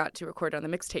artists they got to record on the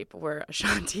mixtape were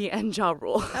Ashanti and Ja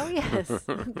Rule. Oh, yes.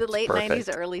 The late perfect.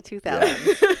 90s, early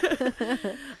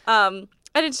 2000s.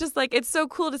 And it's just like, it's so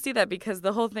cool to see that because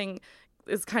the whole thing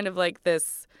is kind of like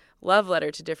this love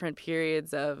letter to different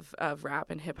periods of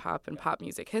rap and hip hop and pop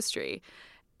music history.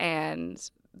 And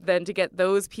then to get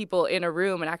those people in a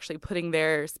room and actually putting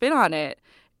their spin on it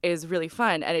is really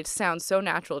fun. And it sounds so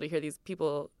natural to hear these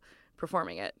people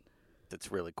performing it. It's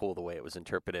really cool the way it was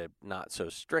interpreted, not so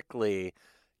strictly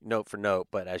note for note,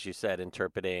 but as you said,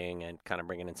 interpreting and kind of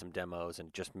bringing in some demos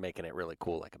and just making it really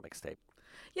cool like a mixtape.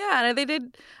 Yeah, and they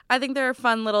did. I think there are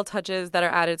fun little touches that are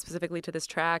added specifically to this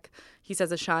track. He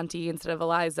says Ashanti instead of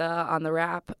Eliza on the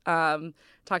rap, talking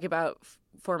about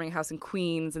forming a house in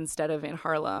Queens instead of in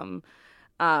Harlem.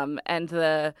 And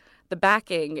the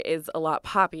backing is a lot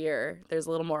poppier. There's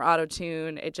a little more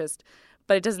auto-tune.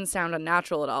 But it doesn't sound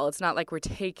unnatural at all. It's not like we're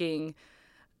taking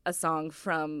a song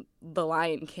from The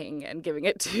Lion King and giving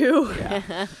it to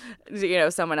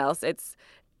someone else.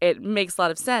 It makes a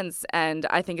lot of sense, and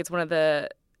I think it's one of the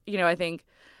I think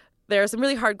there are some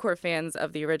really hardcore fans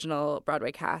of the original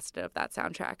Broadway cast of that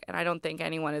soundtrack, and I don't think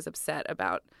anyone is upset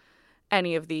about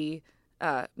any of the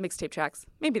mixtape tracks.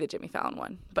 Maybe the Jimmy Fallon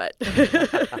one, but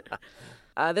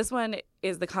this one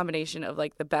is the combination of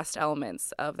like the best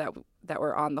elements of that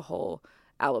were on the whole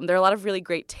album. There are a lot of really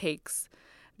great takes.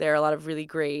 There are a lot of really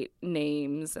great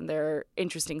names, and there are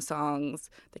interesting songs.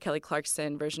 The Kelly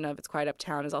Clarkson version of It's Quiet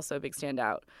Uptown is also a big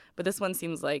standout. But this one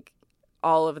seems like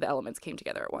all of the elements came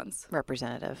together at once.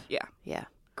 Representative. Yeah. Yeah.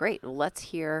 Great. Let's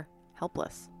hear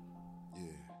Helpless. Yeah.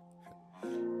 I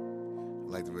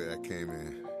like the way that came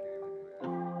in.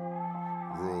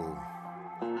 Rule,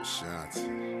 Ashanti,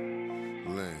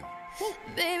 Lynn.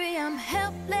 Baby, I'm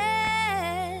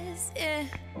helpless, yeah.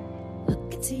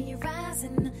 Look into your eyes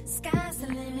and the sky's the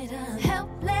limit. I'm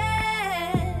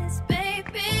helpless,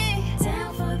 baby.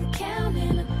 Down for the count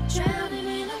and I'm drowning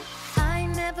in them. I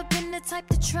ain't never been the type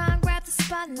to try and grab the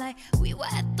spotlight. We were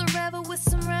at the Revel with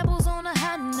some rebels on a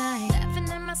hot night. Laughing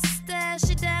at my sister as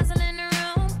she dazzling in the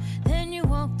room. Then you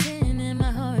walked in and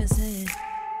my heart said,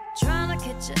 trying to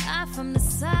catch your eye from the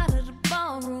side of the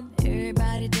ballroom.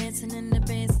 Everybody dancing in the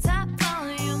band's top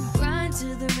volume. Grind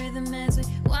to the rhythm as we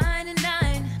wine and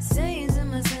dine. Saying to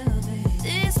myself,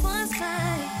 hey, this one's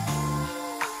fine.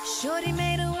 Shorty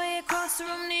made her way across the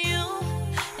room to you,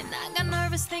 and I got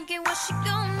nervous thinking what she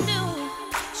gon' do.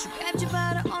 She grabbed you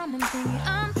by the arm, I'm thinking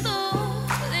I'm through.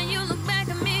 But then you look back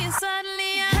at me and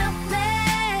suddenly I'm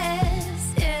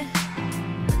helpless, yeah.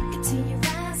 Look into your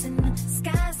eyes and the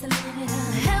sky's the limit.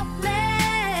 I'm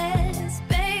helpless,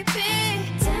 baby.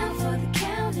 Down for the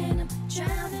count and I'm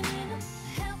drowning in them.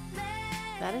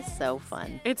 Helpless. That is so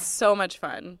fun. It's so much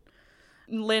fun.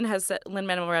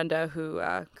 Lin-Manuel Miranda, who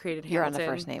created Hamilton. You're on the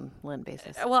first name, Lin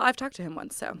basis. Well, I've talked to him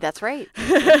once, so. That's right.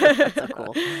 That's so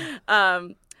cool.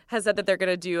 Has said that they're going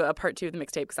to do a part 2 of the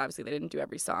mixtape because obviously they didn't do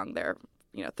every song. There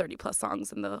are 30 plus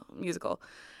songs in the musical.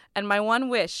 And my one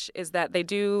wish is that they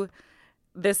do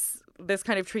this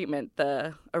kind of treatment,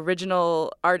 the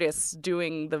original artists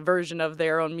doing the version of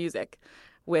their own music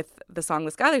with the song The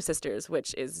Schuyler Sisters,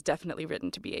 which is definitely written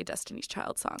to be a Destiny's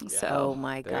Child song. Yeah. So Oh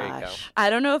my There you go. gosh.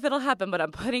 I don't know if it'll happen, but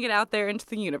I'm putting it out there into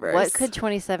the universe. What could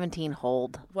 2017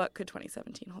 hold? What could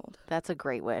 2017 hold? That's a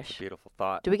great wish. Beautiful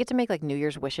thought. Do we get to make like New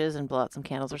Year's wishes and blow out some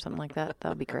candles or something like that? That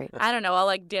would be great. I don't know. I'll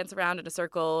like dance around in a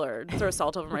circle or throw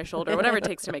salt over my shoulder, whatever it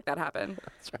takes to make that happen.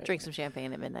 That's right. Drink some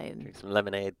champagne at midnight. Drink some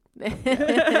lemonade.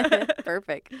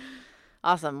 Perfect.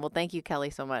 Awesome. Well, thank you, Kelly,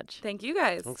 so much. Thank you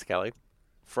guys. Thanks, Kelly.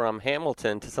 From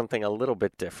Hamilton to something a little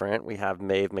bit different, we have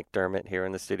Maeve McDermott here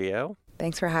in the studio.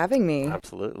 Thanks for having me.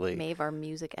 Absolutely. Maeve, our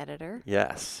music editor.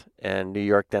 Yes. And New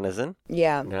York denizen.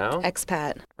 Yeah. No?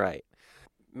 Expat. Right.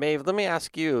 Maeve, let me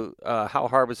ask you, how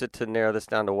hard was it to narrow this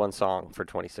down to one song for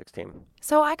 2016?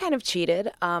 So I kind of cheated.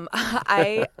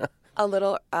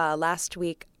 Last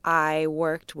week, I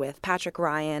worked with Patrick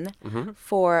Ryan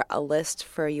for a list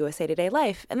for USA Today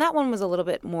Life. And that one was a little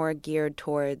bit more geared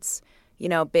towards,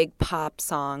 big pop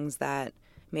songs that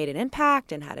made an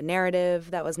impact and had a narrative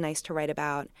that was nice to write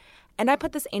about. And I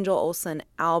put this Angel Olsen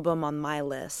album on my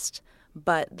list.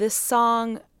 But this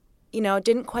song,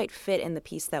 didn't quite fit in the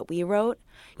piece that we wrote.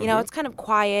 It's kind of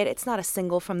quiet. It's not a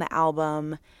single from the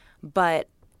album. But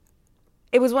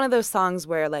it was one of those songs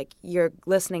where, like, you're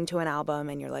listening to an album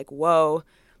and you're like, whoa,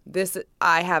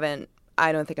 I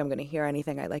don't think I'm going to hear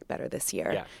anything I like better this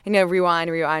year. Yeah. And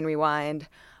rewind.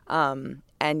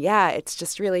 And yeah, it's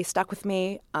just really stuck with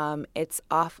me. It's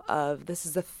off of, this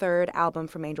is the third album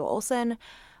from Angel Olsen.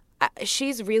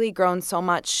 She's really grown so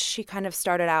much. She kind of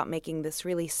started out making this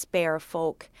really spare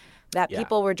folk that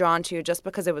people were drawn to just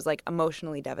because it was like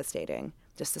emotionally devastating,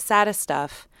 just the saddest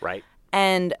stuff. Right.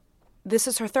 And this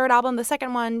is her third album. The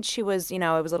second one, she was, it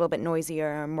was a little bit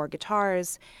noisier, more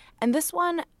guitars. And this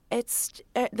one,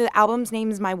 the album's name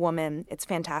is My Woman. It's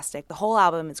fantastic. The whole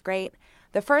album is great.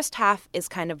 The first half is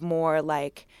kind of more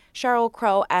like Sheryl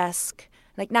Crow-esque,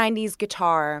 like 90s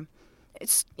guitar.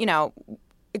 It's,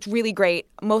 it's really great.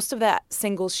 Most of the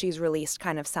singles she's released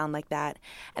kind of sound like that.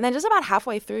 And then just about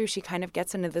halfway through, she kind of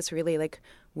gets into this really like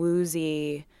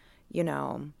woozy,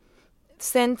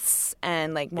 synths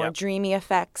and like more dreamy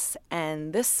effects.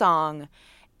 And this song,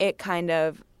 it's,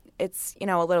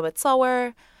 a little bit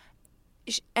slower.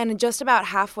 And just about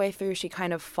halfway through, she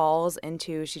kind of falls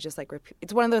into, she just like,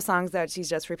 it's one of those songs that she's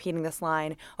just repeating this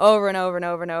line over and over and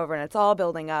over and over, and it's all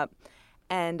building up.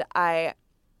 And I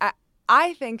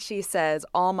think she says,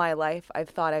 all my life I've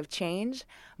thought I've changed,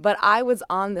 but I was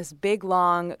on this big,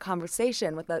 long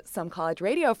conversation with some college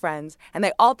radio friends, and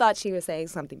they all thought she was saying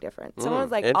something different. Someone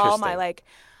was like, all my, like,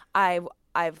 I've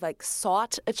like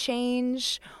sought a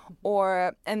change,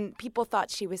 and people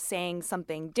thought she was saying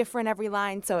something different every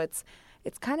line, so it's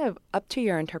kind of up to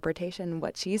your interpretation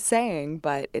what she's saying,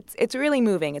 but it's really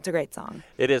moving. It's a great song.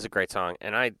 It is a great song,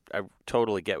 and I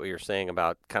totally get what you're saying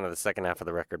about kind of the second half of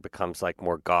the record becomes like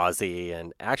more gauzy,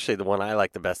 and actually the one I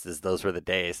like the best is Those Were the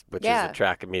Days, which is the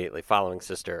track immediately following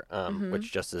Sister,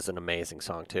 which just is an amazing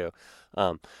song too.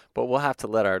 But we'll have to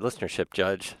let our listenership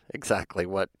judge exactly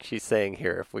what she's saying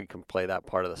here if we can play that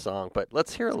part of the song. But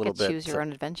let's hear a little bit. Choose your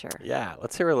own adventure. Yeah,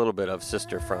 let's hear a little bit of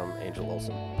Sister from Angel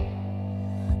Olsen.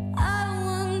 I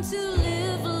want to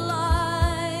live a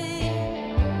life.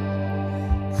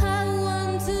 I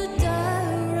want to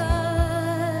die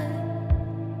right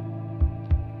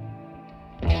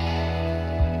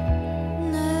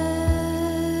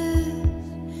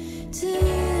next to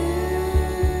you.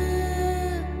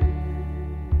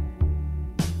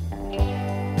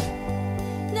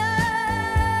 Next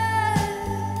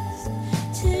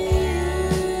to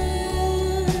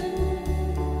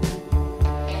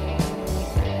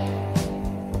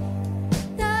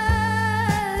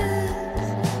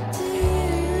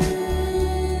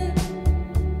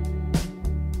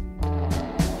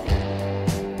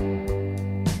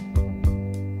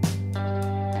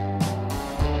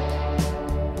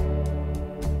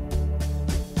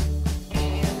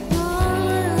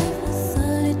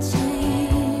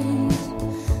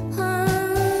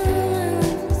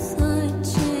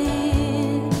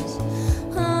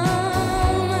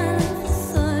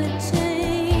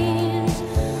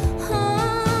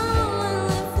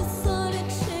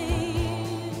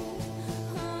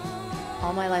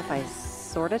All my life I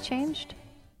sort of changed.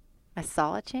 I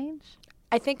saw a change.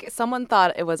 I think someone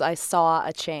thought it was I saw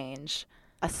a change.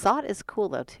 A thought is cool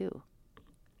though too.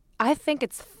 I think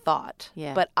it's thought.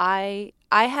 Yeah. But I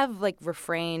have like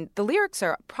refrained. The lyrics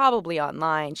are probably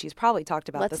online. She's probably talked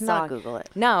about Let's the song. not Google it.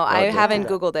 No, I don't haven't do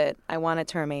that. Googled it. I want it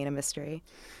to remain a mystery.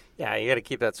 Yeah, you got to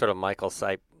keep that sort of Michael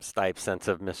Stipe sense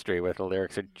of mystery where the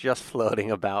lyrics are just floating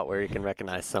about where you can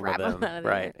recognize some Grab of 'em them. out of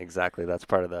Right, exactly. That's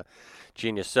part of the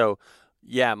genius. So,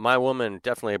 yeah, My Woman,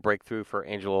 definitely a breakthrough for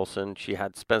Angel Olsen. She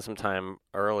had spent some time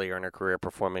earlier in her career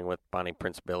performing with Bonnie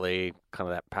Prince Billy, kind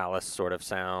of that Palace sort of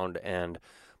sound.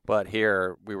 But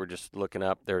here, we were just looking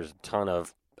up, there's a ton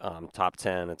of top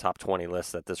 10 and top 20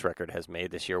 lists that this record has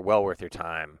made this year. Well worth your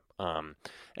time.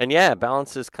 And yeah, it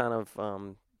balances kind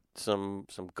of some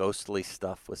ghostly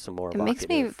stuff with some more It makes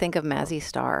me evocative- think of Mazzy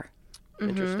Star.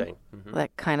 Interesting. Mhm.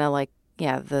 That kind of like,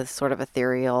 the sort of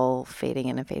ethereal fading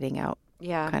in and fading out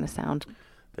Yeah. kind of sound.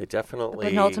 They The definitely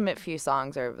penultimate few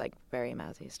songs are like very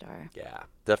Mazzy Star. Yeah,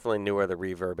 definitely knew where the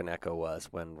reverb and echo was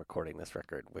when recording this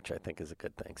record, which I think is a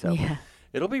good thing. So Yeah.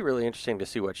 it'll be really interesting to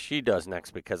see what she does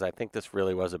next because I think this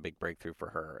really was a big breakthrough for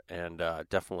her and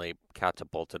definitely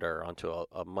catapulted her onto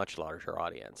a much larger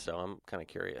audience. So I'm kind of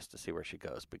curious to see where she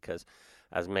goes because,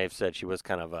 as Maeve said, she was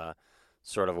kind of a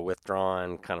sort of a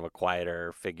withdrawn, kind of a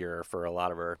quieter figure for a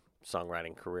lot of her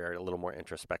songwriting career, a little more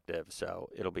introspective. So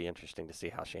it'll be interesting to see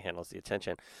how she handles the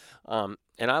attention. And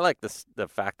I like the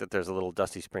fact that there's a little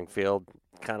Dusty Springfield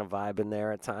kind of vibe in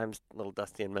there at times, a little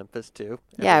Dusty in Memphis too.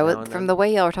 Yeah, from the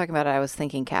way y'all were talking about it, I was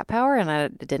thinking Cat Power, and I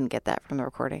didn't get that from the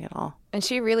recording at all. And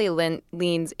she really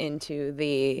leans into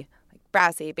the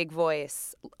brassy, big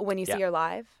voice. When you see her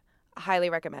live, I highly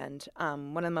recommend.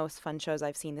 One of the most fun shows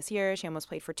I've seen this year. She almost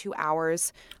played for 2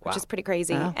 hours, which is pretty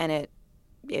crazy, and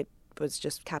it was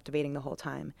just captivating the whole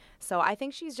time. So I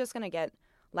think she's just going to get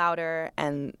louder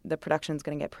and the production's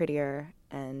going to get prettier.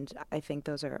 And I think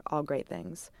those are all great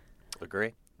things.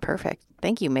 Agree. Perfect.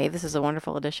 Thank you, May. This is a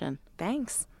wonderful addition.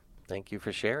 Thanks. Thank you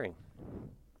for sharing.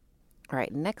 All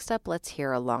right, next up, let's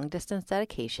hear a long-distance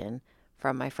dedication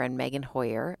from my friend Megan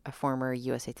Hoyer, a former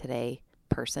USA Today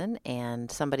person and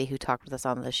somebody who talked with us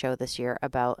on the show this year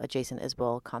about a Jason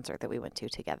Isbell concert that we went to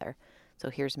together. So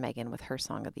here's Megan with her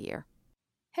song of the year.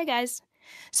 Hey guys.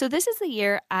 So this is the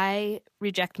year I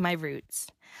reject my roots.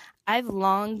 I've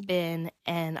long been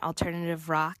an alternative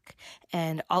rock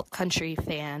and alt country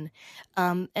fan,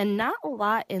 and not a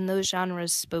lot in those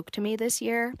genres spoke to me this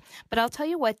year, but I'll tell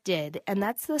you what did, and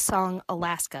that's the song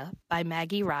Alaska by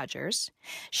Maggie Rogers.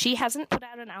 She hasn't put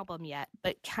out an album yet,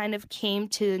 but kind of came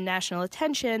to national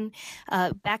attention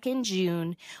back in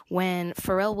June when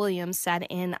Pharrell Williams sat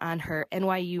in on her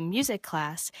NYU music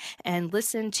class and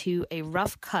listened to a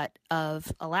rough cut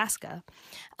of Alaska.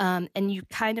 And you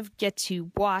kind of get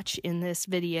to watch in this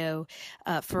video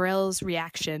Pharrell's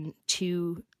reaction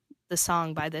to the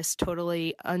song by this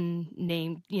totally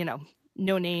unnamed,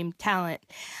 no-name talent.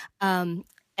 And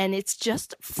it's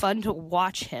just fun to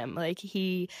watch him. Like,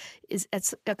 he is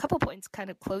at a couple points kind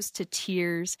of close to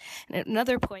tears. And at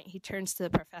another point, he turns to the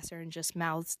professor and just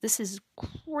mouths, "This is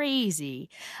crazy."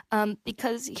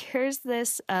 Because here's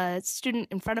this student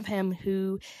in front of him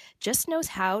who just knows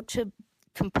how to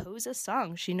compose a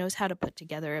song. She knows how to put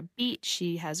together a beat.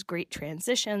 She has great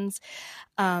transitions.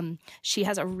 She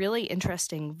has a really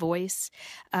interesting voice,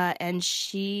 and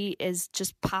she is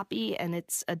just poppy, and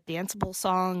it's a danceable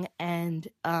song, and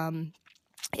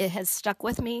it has stuck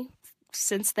with me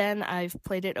since then. I've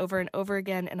played it over and over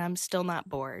again, and I'm still not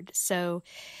bored. So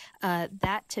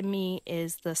that, to me,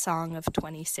 is the song of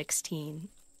 2016.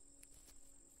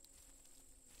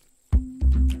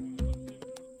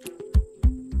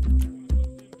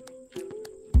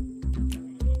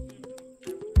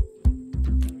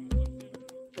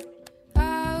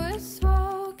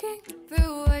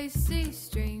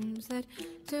 That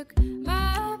took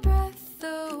my breath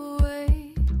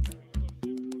away,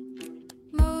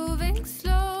 moving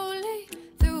slowly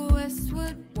through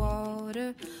westward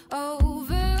water,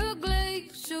 over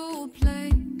glacial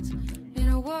plains,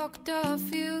 and I walked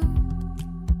off you,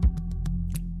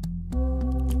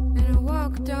 and I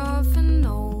walked off an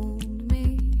old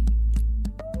me.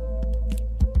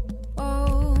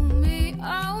 Oh me,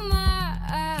 oh my,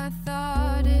 I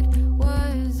thought it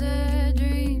was a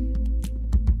dream.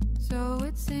 So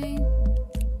it seems.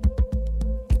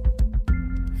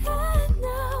 And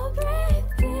now breathe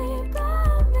deep,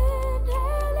 I'm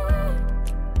inhaling.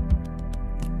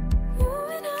 You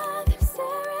and others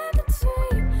staring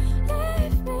between.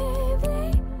 Leave me be,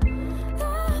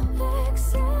 I'm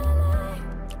exhaling.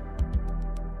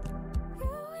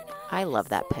 I love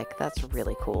that pick. That's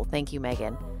really cool. Thank you,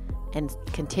 Megan. And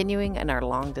continuing in our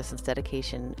long distance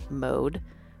dedication mode,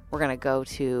 we're going to go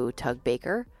to Tug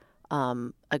Baker,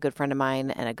 a good friend of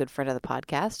mine and a good friend of the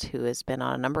podcast who has been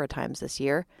on a number of times this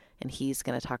year. And he's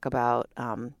going to talk about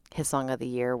his song of the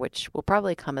year, which will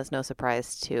probably come as no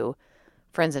surprise to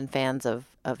friends and fans of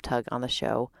Tug on the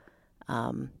show.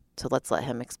 So let's let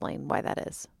him explain why that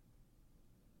is.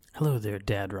 Hello there,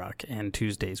 Dad Rock and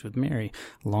Tuesdays with Mary,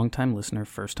 longtime listener,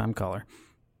 first-time caller.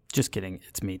 Just kidding,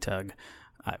 it's me, Tug.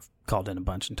 I've called in a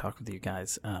bunch and talked with you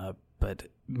guys, but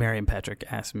Mary and Patrick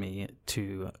asked me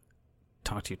to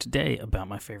talk to you today about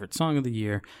my favorite song of the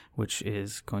year, which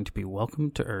is going to be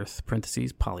Welcome to Earth,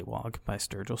 Pollywog by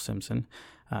Sturgill Simpson,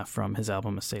 from his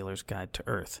album A Sailor's Guide to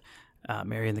Earth.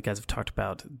 Mary and the guys have talked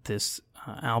about this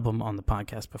album on the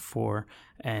podcast before,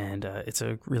 and it's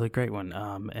a really great one.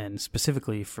 And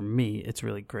specifically for me, it's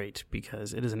really great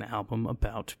because it is an album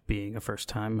about being a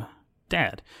first-time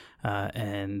dad.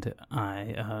 And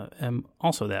I am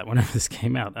also that whenever this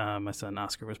came out. My son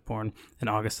Oscar was born in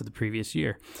August of the previous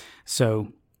year.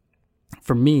 So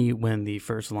for me, when the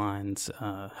first lines,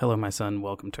 "Hello, my son,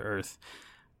 welcome to Earth.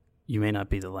 You may not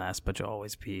be the last, but you'll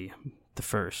always be the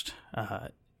first,"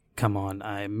 come on,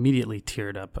 I immediately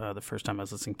teared up the first time I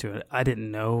was listening to it. I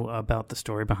didn't know about the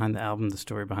story behind the album. The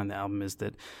story behind the album is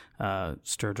that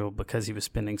Sturgill, because he was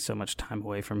spending so much time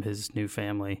away from his new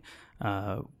family,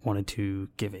 wanted to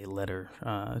give a letter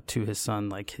to his son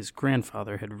like his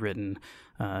grandfather had written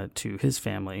to his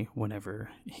family whenever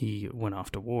he went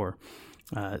off to war.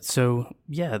 So,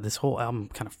 yeah, this whole album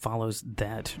kind of follows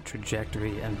that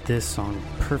trajectory, and this song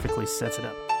perfectly sets it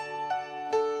up.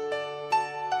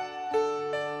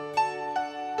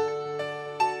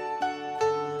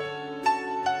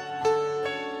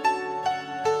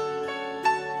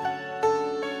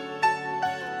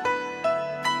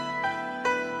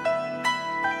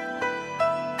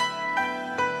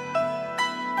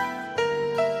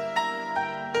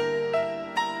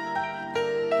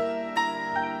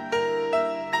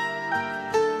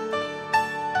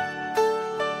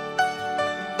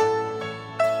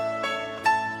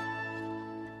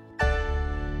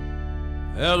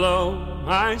 Hello,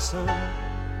 my son.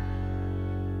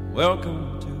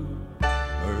 Welcome to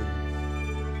Earth.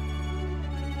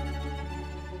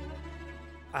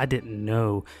 I didn't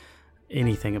know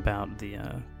anything about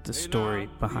the story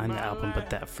behind the album,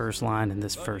 but that first line and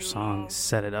this first song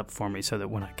set it up for me so that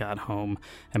when I got home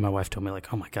and my wife told me,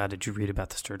 like, oh my God, did you read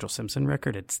about the Sturgill Simpson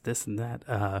record? It's this and that.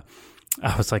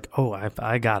 I was like, oh,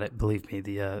 I got it. Believe me,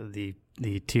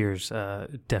 the tears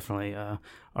definitely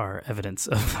are evidence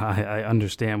of I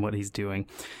understand what he's doing.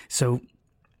 So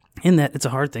in that, it's a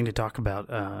hard thing to talk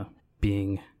about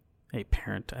being a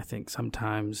parent, I think,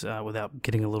 sometimes without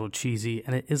getting a little cheesy.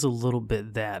 And it is a little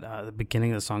bit that. The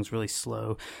beginning of the song's really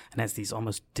slow and has these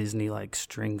almost Disney-like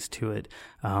strings to it,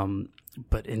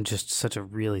 but in just such a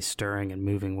really stirring and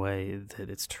moving way that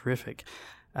it's terrific.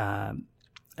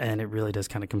 And it really does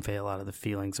kind of convey a lot of the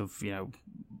feelings of,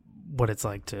 what it's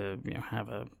like to, have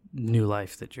a new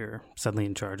life that you're suddenly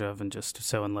in charge of and just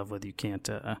so in love with you can't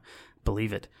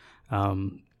believe it.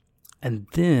 And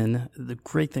then the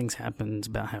great things happens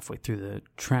about halfway through the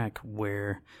track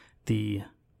where the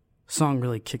song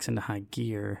really kicks into high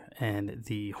gear and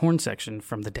the horn section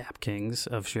from the Dap Kings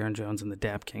of Sharon Jones and the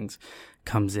Dap Kings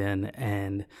comes in,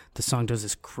 and the song does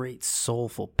this great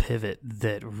soulful pivot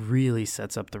that really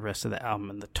sets up the rest of the album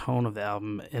and the tone of the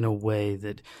album in a way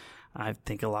that I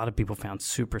think a lot of people found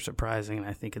super surprising, and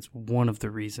I think it's one of the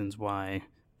reasons why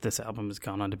this album has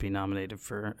gone on to be nominated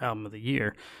for Album of the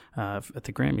Year at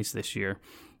the Grammys this year.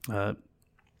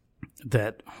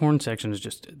 That horn section is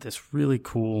just this really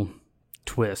cool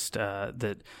twist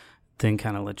that then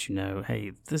kind of lets you know,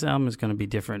 hey, this album is going to be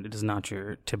different. It is not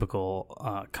your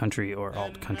typical country or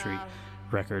alt country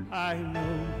record. I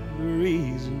know the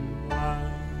reason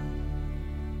why.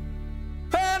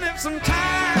 But if some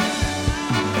time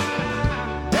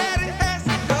Daddy has to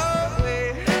go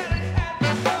away,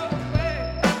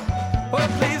 well,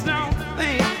 please don't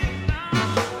think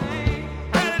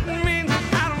that it means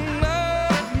I don't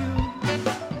love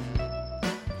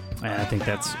you. And I think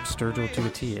that's Sturgill to a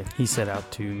T. He set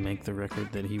out to make the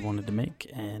record that he wanted to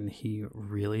make, and he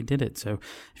really did it. So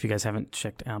if you guys haven't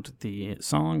checked out the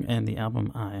song and the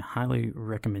album, I highly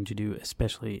recommend you do,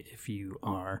 especially if you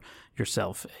are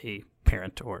yourself a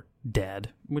parent or dad,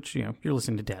 which, you're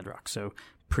listening to Dad Rock, so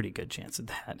pretty good chance of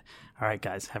that. All right,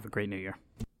 guys, have a great New Year.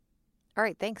 All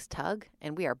right, thanks, Tug.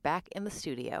 And we are back in the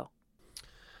studio.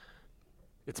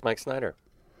 It's Mike Snyder.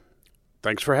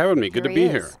 Thanks for having me. Good to be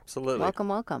here. Absolutely.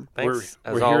 Welcome. Thanks,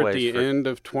 we're here at the end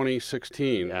of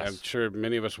 2016. Yes. I'm sure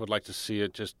many of us would like to see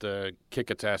it just kick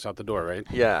its ass out the door, right?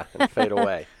 Yeah, and fade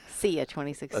away. See ya,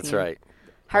 2016. That's right.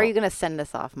 How are you going to send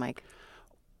us off, Mike?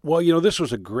 Well, this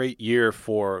was a great year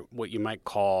for what you might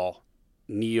call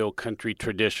neo-country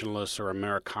traditionalists or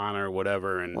Americana or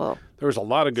whatever. And there was a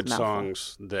lot of good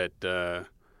songs that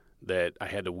I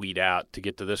had to weed out to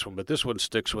get to this one. But this one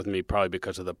sticks with me probably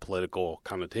because of the political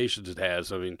connotations it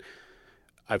has. I mean,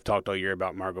 I've talked all year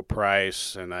about Margo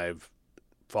Price, and I've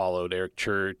followed Eric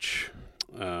Church,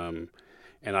 and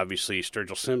obviously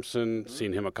Sturgill Simpson,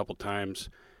 seen him a couple times.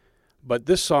 But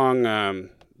this song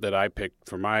that I picked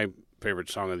for my favorite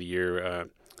song of the year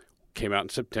came out in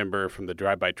September from the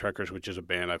Drive-By Truckers, which is a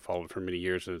band I've followed for many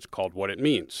years, and it's called What It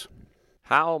Means.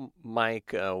 How,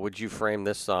 Mike, would you frame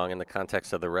this song in the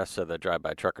context of the rest of the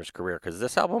Drive-By Truckers' career? Because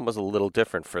this album was a little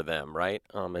different for them, right?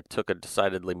 It took a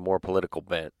decidedly more political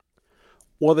bent.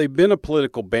 Well, they've been a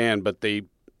political band, but they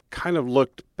kind of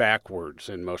looked backwards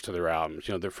in most of their albums.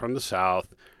 They're from the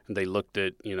South, and they looked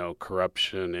at,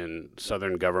 corruption in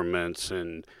Southern governments,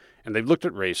 and they've looked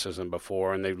at racism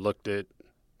before, and they've looked at,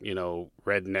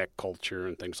 redneck culture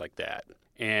and things like that.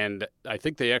 And I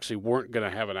think they actually weren't going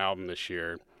to have an album this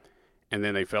year. And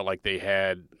then they felt like they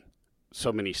had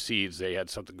so many seeds, they had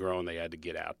something growing, they had to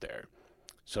get out there.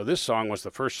 So this song was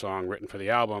the first song written for the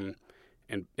album,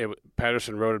 and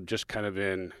Patterson wrote it just kind of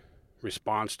in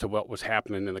response to what was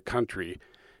happening in the country,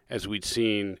 as we'd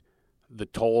seen the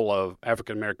toll of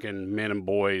African-American men and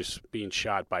boys being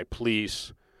shot by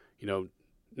police,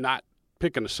 not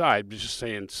picking a side, but just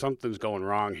saying something's going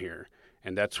wrong here.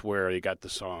 And that's where they got the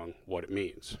song, What It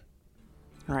Means.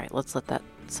 All right, let's let that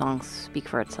song speak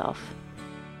for itself.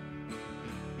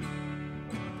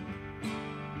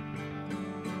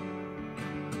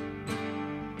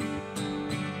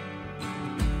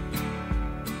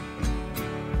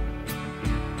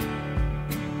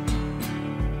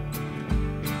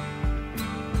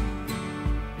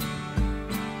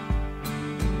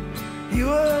 He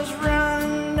was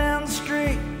running down the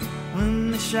street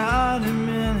when they shot him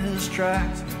in his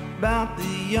tracks. About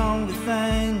the only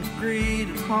thing agreed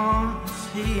upon is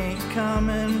he ain't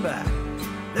coming back.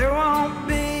 There won't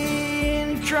be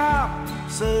any drop,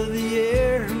 so the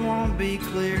air won't be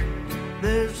clear.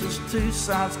 two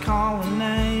sides calling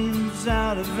names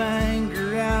out of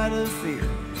anger, out of fear.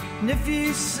 And if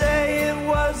you say it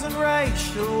wasn't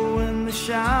racial when they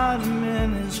shot him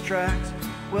in his tracks,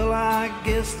 well, I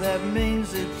guess that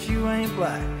means that you ain't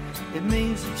black. It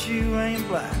means that you ain't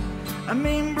black. I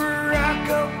mean, Barack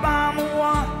Obama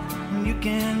won, and you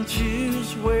can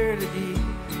choose where to eat.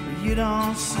 But you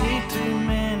don't see too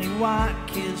many white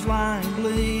kids lying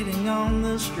bleeding on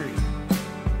the street.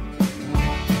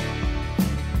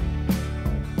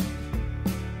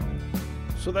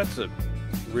 So that's a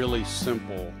really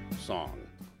simple song.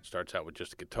 Starts out with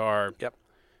just a guitar. Yep.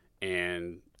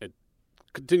 And it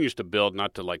continues to build,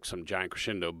 not to like some giant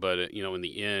crescendo, but in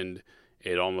the end,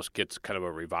 it almost gets kind of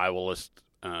a revivalist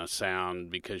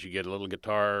sound because you get a little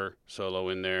guitar solo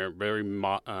in there, very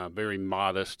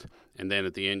modest, and then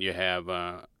at the end you have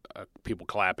people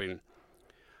clapping.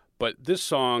 But this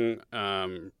song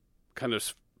kind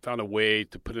of found a way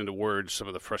to put into words some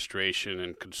of the frustration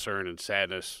and concern and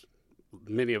sadness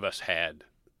many of us had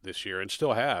this year and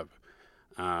still have.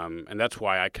 And that's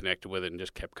why I connected with it and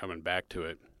just kept coming back to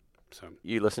it. So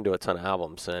you listened to a ton of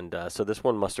albums, and so this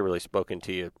one must have really spoken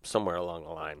to you somewhere along the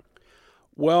line.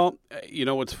 Well,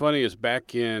 what's funny is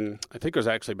back in, I think it was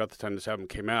actually about the time this album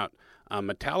came out,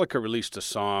 Metallica released a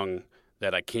song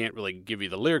that I can't really give you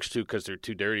the lyrics to because they're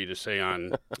too dirty to say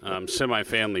on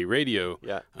semi-family radio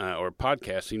or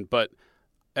podcasting. But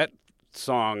that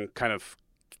song kind of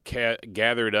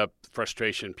gathered up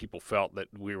frustration people felt that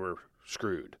we were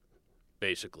screwed,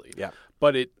 basically. Yeah.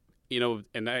 But it,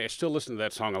 and I still listen to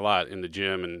that song a lot in the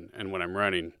gym and when I'm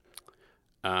running.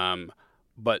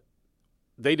 But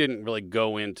they didn't really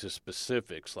go into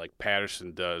specifics like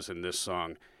Patterson does in this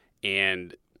song.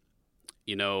 And,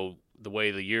 the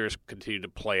way the years continue to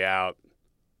play out,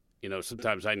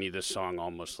 sometimes I need this song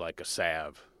almost like a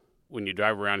salve. When you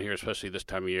drive around here, especially this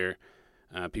time of year,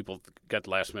 people got the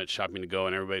last minute shopping to go,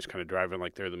 and everybody's kind of driving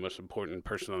like they're the most important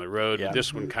person on the road. Yeah.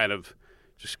 This one kind of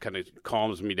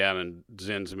calms me down and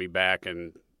zens me back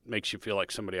and makes you feel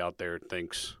like somebody out there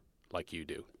thinks like you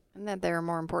do. And that there are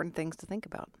more important things to think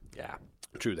about. Yeah.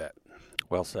 True that.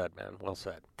 Well said, man. Well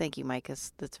said. Thank you, Mike.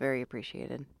 That's very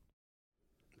appreciated.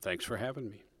 Thanks for having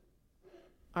me.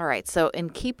 All right. So in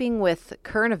keeping with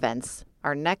current events,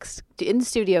 our next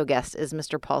in-studio guest is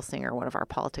Mr. Paul Singer, one of our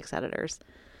politics editors.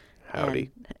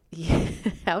 Howdy.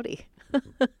 Howdy.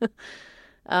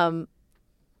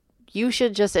 You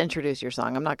should just introduce your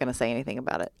song. I'm not going to say anything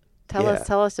about it.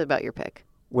 Tell us about your pick.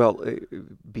 Well,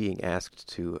 being asked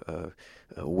to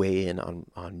weigh in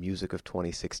on music of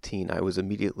 2016, I was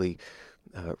immediately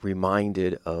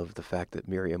reminded of the fact that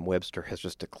Merriam-Webster has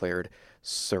just declared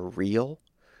surreal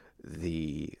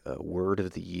the word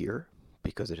of the year,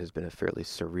 because it has been a fairly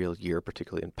surreal year,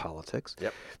 particularly in politics.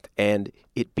 Yep. And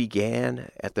it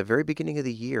began at the very beginning of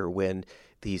the year when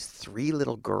these three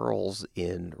little girls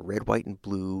in red, white, and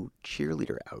blue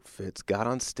cheerleader outfits got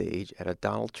on stage at a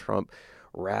Donald Trump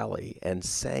rally and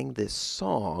sang this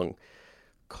song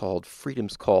called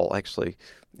Freedom's Call. Actually,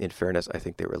 in fairness, I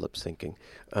think they were lip syncing.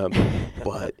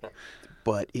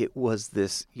 But it was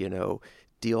this,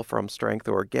 deal from strength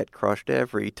or get crushed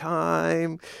every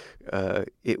time.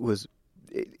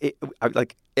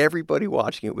 Like everybody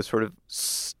watching it was sort of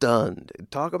stunned.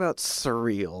 Talk about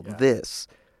surreal. Yeah.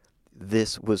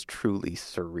 This was truly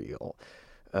surreal.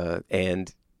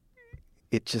 And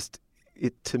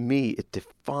to me, it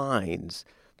defines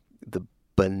the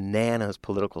bananas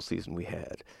political season we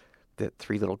had. That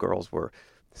three little girls were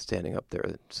standing up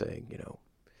there saying,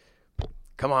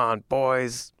 come on,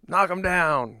 boys, knock them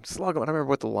down, slug them. I don't remember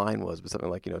what the line was, but something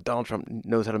like, Donald Trump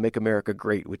knows how to make America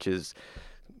great, which is,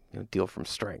 deal from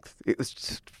strength. It was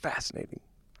just fascinating.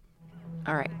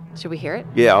 All right. Should we hear it?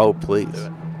 Yeah, oh, please.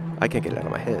 I can't get it out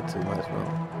of my head, so you might as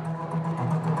well.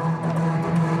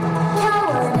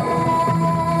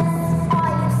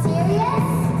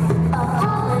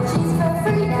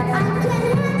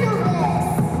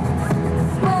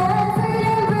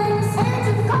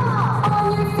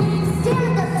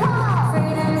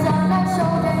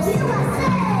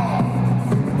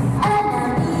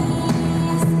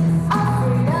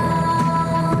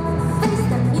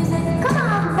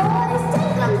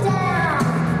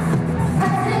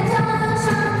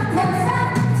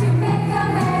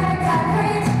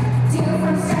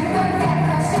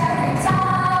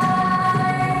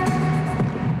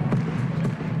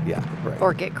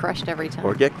 Or get crushed every time.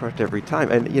 Or get crushed every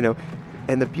time. And,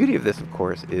 and the beauty of this, of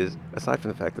course, is, aside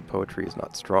from the fact that poetry is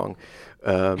not strong,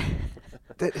 that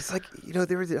it's like,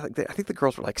 there was, I think the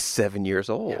girls were like 7 years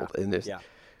old in this. Yeah.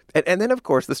 And then, of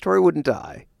course, the story wouldn't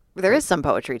die. There is some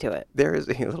poetry to it. There is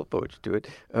a little poetry to it.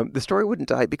 The story wouldn't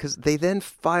die because they then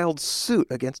filed suit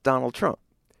against Donald Trump.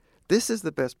 this is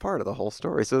the best part of the whole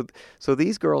story. So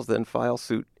these girls then file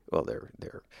suit. Well,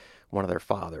 they're one of their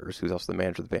fathers, who's also the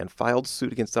manager of the band, filed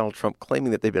suit against Donald Trump,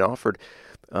 claiming that they've been offered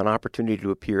an opportunity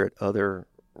to appear at other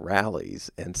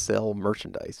rallies and sell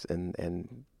merchandise,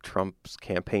 and Trump's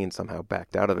campaign somehow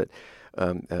backed out of it.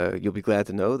 You'll be glad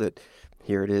to know that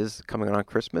here it is coming on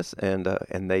Christmas, and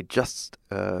they just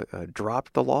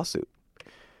dropped the lawsuit.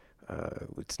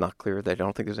 It's not clear. I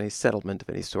don't think there's any settlement of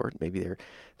any sort. Maybe they're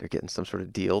getting some sort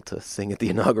of deal to sing at the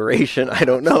inauguration. I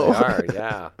don't know. They are,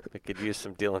 yeah. They could use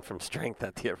some dealing from strength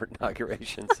at the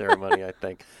inauguration ceremony, I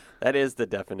think. That is the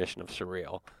definition of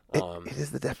surreal. It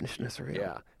is the definition of surreal.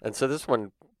 Yeah. And so this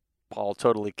one, Paul,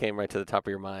 totally came right to the top of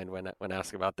your mind when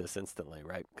asked about this instantly,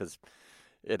 right? Because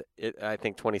I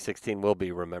think 2016 will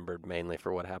be remembered mainly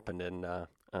for what happened in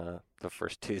the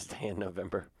first Tuesday in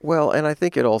November. Well, and I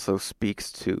think it also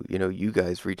speaks to, you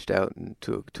guys reached out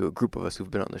to a group of us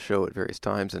who've been on the show at various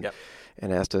times and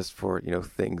asked us for,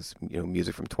 things,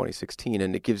 music from 2016.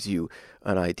 And it gives you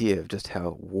an idea of just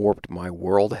how warped my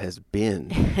world has been.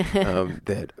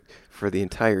 That for the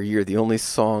entire year, the only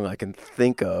song I can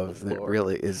think of that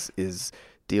really is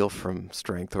Deal from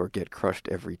Strength or Get Crushed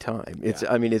Every Time.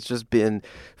 It's just been,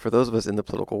 for those of us in the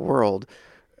political world,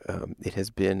 it has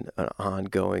been an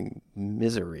ongoing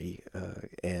misery,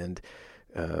 and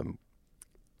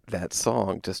that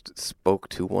song just spoke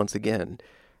to, once again,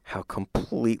 how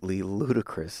completely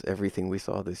ludicrous everything we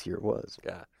saw this year was.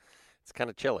 Yeah, it's kind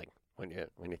of chilling when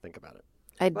you think about it.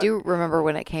 I do remember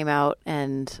when it came out,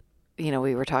 and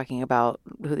we were talking about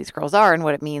who these girls are and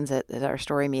what it means at our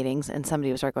story meetings, and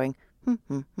somebody would start going,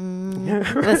 and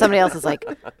then somebody else is like,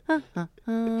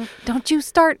 don't you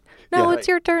start. No, it's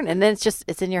your turn. And then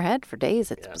it's in your head for days.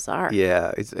 It's bizarre.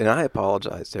 Yeah. And I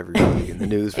apologize to everybody in the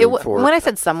news when I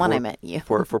said someone, I meant you.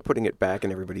 For putting it back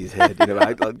in everybody's head. When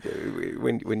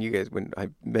I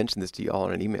mentioned this to you all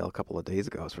in an email a couple of days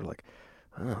ago, I was sort of like,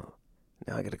 oh,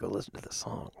 now I got to go listen to the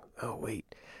song. Oh, wait.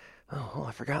 Oh,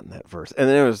 I've forgotten that verse. And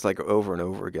then it was like over and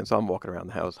over again. So I'm walking around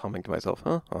the house humming to myself,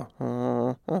 stop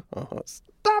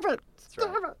it!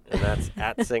 Stop it! And that's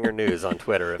at Singer News on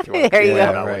Twitter if you want to find out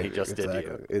about what he just did to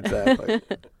you. Exactly.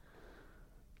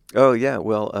 Oh, yeah.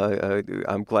 Well,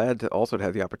 I'm glad to also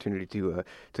have the opportunity to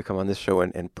come on this show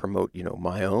and promote,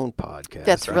 my own podcast.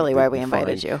 That's really why we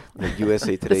invited you. The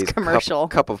USA Today's commercial.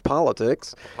 Cup of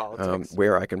Politics,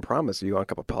 where I can promise you on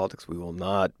Cup of Politics we will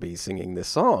not be singing this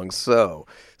song. So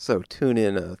tune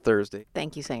in Thursday.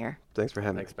 Thank you, Singer. Thanks for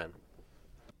having me. Thanks, Ben.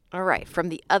 All right. From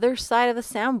the other side of the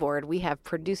soundboard, we have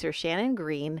producer Shannon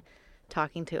Green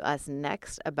talking to us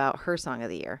next about her song of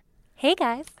the year. Hey,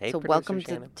 guys. Hey, so welcome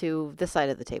to this side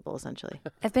of the table, essentially.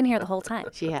 I've been here the whole time.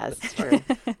 She has. It's true.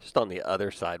 Just on the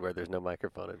other side where there's no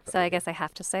microphone in front So I guess I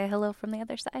have to say hello from the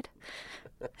other side.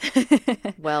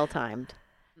 Well timed.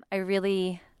 I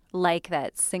really like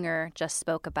that Singer just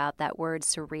spoke about that word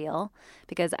surreal,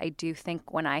 because I do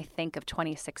think when I think of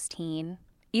 2016,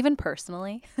 even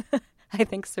personally, I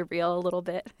think surreal a little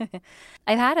bit.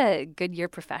 I've had a good year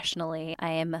professionally.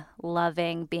 I am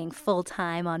loving being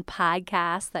full-time on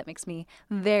podcasts. That makes me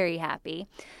very happy.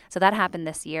 So that happened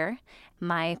this year.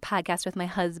 My podcast with my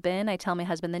husband, I Tell My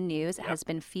Husband the News, has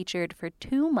been featured for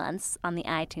 2 months on the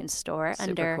iTunes store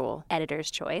under Editor's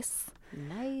Choice.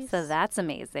 Nice. So that's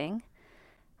amazing.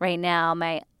 Right now,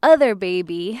 my other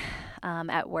baby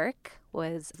at work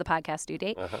was the podcast Due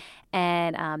Date,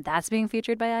 and that's being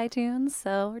featured by iTunes,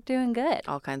 so we're doing good.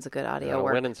 All kinds of good audio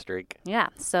work. Winning streak. Yeah,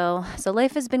 so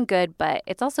life has been good, but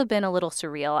it's also been a little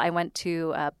surreal. I went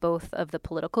to both of the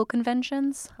political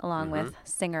conventions along with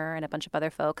Singer and a bunch of other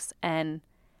folks, and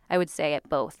I would say at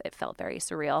both it felt very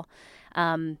surreal.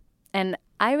 And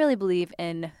I really believe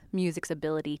in music's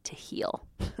ability to heal,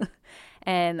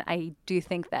 and I do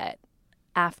think that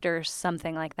after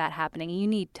something like that happening, you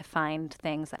need to find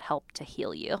things that help to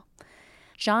heal you.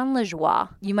 Jon Lajoie,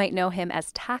 you might know him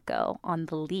as Taco on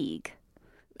The League.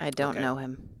 I don't know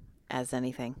him as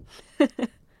anything.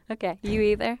 Okay, you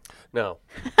either? No.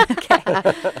 Okay.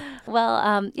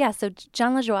 Well, so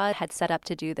Jon Lajoie had set up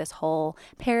to do this whole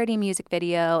parody music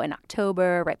video in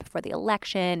October, right before the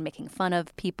election, making fun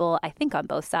of people, I think on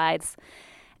both sides.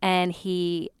 And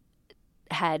he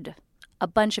had a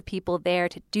bunch of people there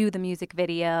to do the music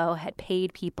video, had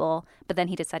paid people, but then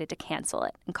he decided to cancel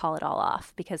it and call it all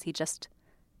off because he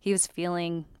was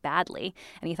feeling badly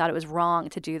and he thought it was wrong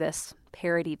to do this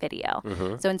parody video.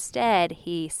 So instead,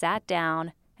 he sat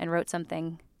down and wrote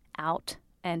something out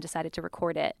and decided to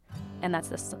record it, and that's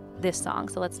this song.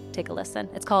 So let's take a listen.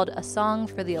 It's called A Song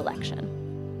for the Election.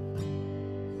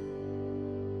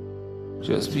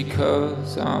 Just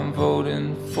because I'm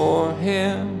voting for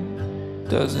him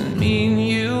doesn't mean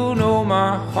you know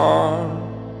my heart.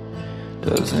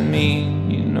 Doesn't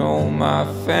mean you know my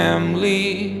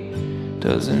family.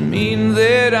 Doesn't mean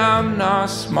that I'm not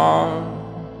smart.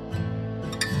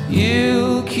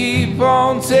 You keep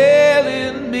on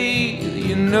telling me that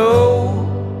you know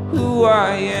who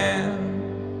I am.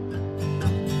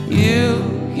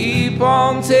 You keep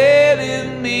on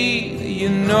telling me that you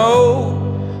know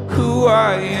who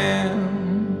I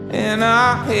am, and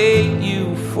I hate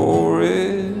you for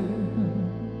it.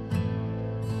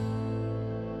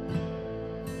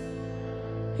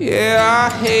 Yeah,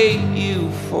 I hate you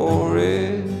for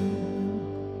it.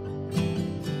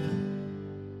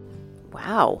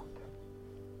 Wow.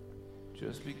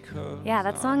 Just because Yeah,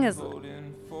 that song is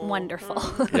wonderful.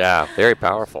 Yeah, very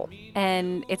powerful.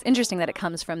 And it's interesting that it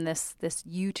comes from this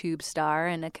YouTube star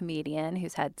and a comedian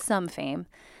who's had some fame.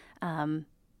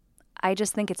 I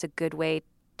just think it's a good way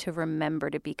to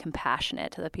remember to be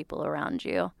compassionate to the people around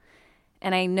you.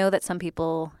 And I know that some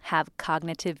people have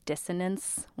cognitive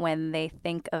dissonance when they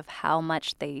think of how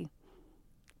much they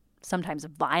sometimes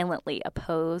violently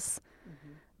oppose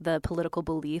the political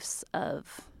beliefs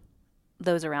of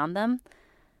those around them.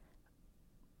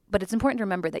 But it's important to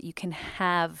remember that you can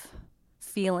have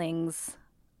feelings,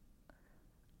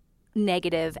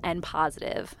 negative and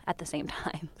positive, at the same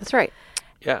time. That's right.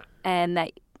 Yeah. And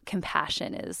that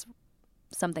compassion is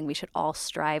something we should all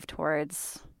strive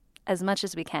towards as much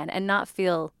as we can, and not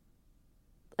feel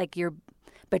like you're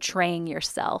betraying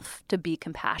yourself to be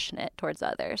compassionate towards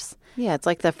others. Yeah, it's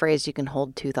like the phrase, you can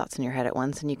hold two thoughts in your head at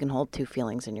once, and you can hold two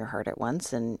feelings in your heart at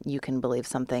once, and you can believe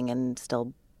something and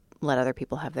still let other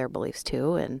people have their beliefs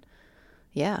too. And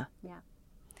yeah.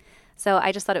 So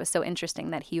I just thought it was so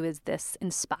interesting that he was this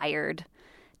inspired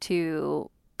to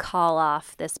call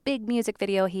off this big music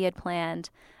video he had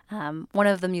planned. One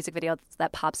of the music videos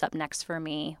that pops up next for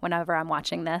me whenever I'm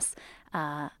watching this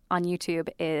on YouTube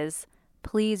is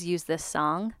Please Use This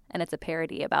Song. And it's a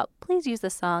parody about please use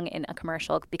this song in a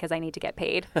commercial because I need to get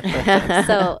paid.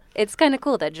 So it's kind of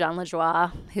cool that Jon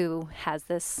Lajoie, who has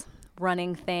this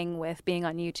running thing with being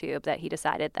on YouTube, that he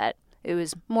decided that it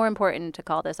was more important to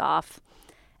call this off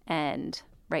and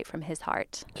write from his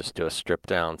heart. Just do a stripped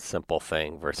down, simple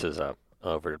thing versus a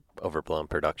overblown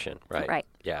production, right? Right.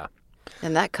 Yeah.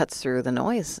 And that cuts through the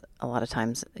noise a lot of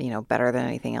times, better than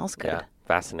anything else could. Yeah.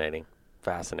 Fascinating.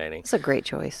 It's a great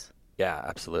choice. Yeah,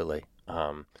 absolutely.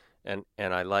 And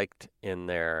I liked in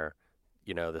there,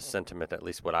 the sentiment, at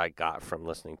least what I got from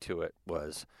listening to it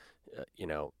was,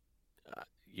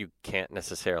 you can't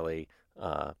necessarily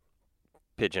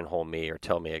pigeonhole me or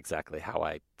tell me exactly how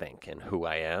I think and who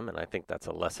I am. And I think that's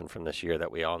a lesson from this year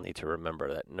that we all need to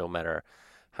remember, that no matter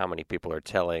how many people are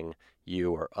telling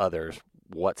you or others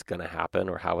what's going to happen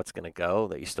or how it's going to go,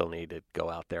 that you still need to go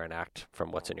out there and act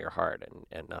from what's in your heart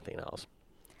and nothing else.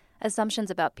 Assumptions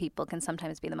about people can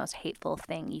sometimes be the most hateful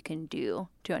thing you can do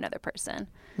to another person.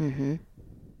 Mm-hmm.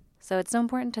 So it's so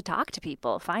important to talk to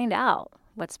people, find out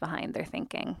what's behind their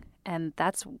thinking. And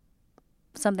that's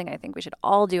something I think we should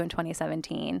all do in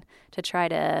 2017 to try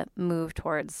to move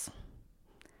towards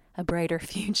a brighter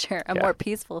future, a more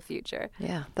peaceful future.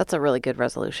 Yeah, that's a really good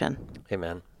resolution.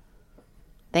 Amen.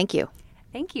 Thank you.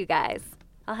 Thank you, guys.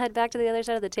 I'll head back to the other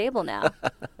side of the table now.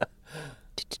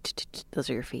 Those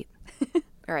are your feet.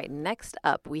 All right, next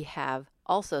up we have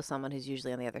also someone who's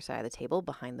usually on the other side of the table,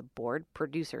 behind the board,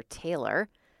 producer Taylor.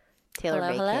 Taylor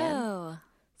Hello, Bacon. hello.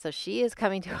 So she is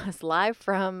coming to us live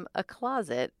from a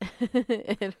closet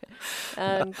in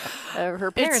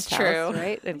her parents' It's true. house,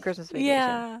 right? In Christmas vacation.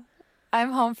 Yeah.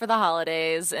 I'm home for the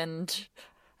holidays, and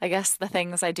I guess the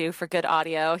things I do for good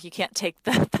audio, you can't take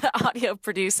the audio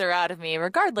producer out of me,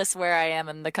 regardless where I am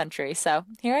in the country. So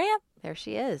here I am. There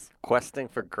she is. Questing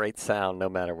for great sound no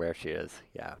matter where she is.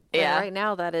 Yeah. Yeah. Right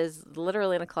now, that is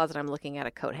literally in a closet. I'm looking at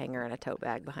a coat hanger and a tote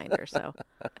bag behind her. So,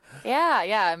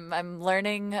 Yeah. I'm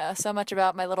learning so much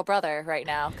about my little brother right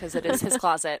now because it is his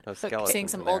closet. No skeletons Seeing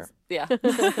some in old, there.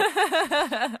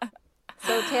 yeah.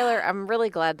 So Taylor, I'm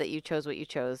really glad that you chose what you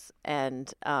chose,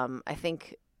 and I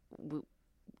think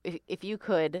if you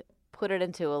could put it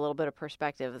into a little bit of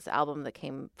perspective, this album that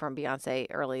came from Beyonce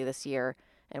early this year,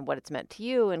 and what it's meant to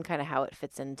you, and kind of how it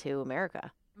fits into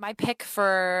America. My pick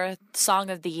for Song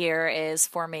of the Year is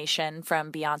Formation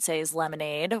from Beyonce's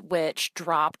Lemonade, which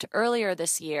dropped earlier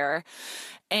this year.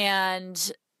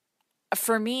 And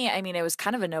for me, I mean, it was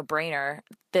kind of a no-brainer.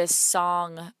 This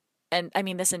song, and I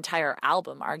mean, this entire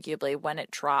album, arguably, when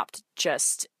it dropped,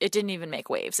 it didn't even make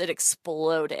waves. It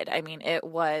exploded. I mean, it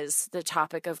was the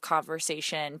topic of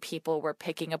conversation. People were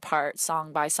picking apart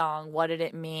song by song. What did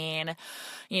it mean?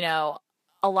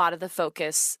 A lot of the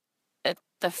focus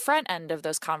the front end of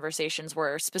those conversations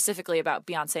were specifically about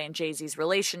Beyonce and Jay-Z's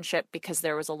relationship, because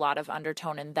there was a lot of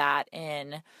undertone in that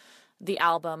in the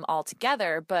album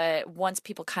altogether. But once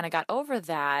people kind of got over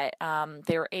that,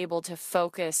 they were able to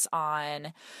focus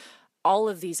on all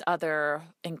of these other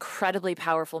incredibly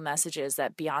powerful messages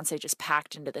that Beyonce just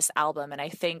packed into this album. And I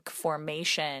think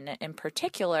Formation in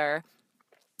particular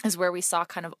is where we saw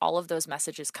kind of all of those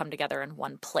messages come together in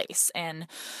one place. And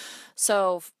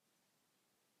so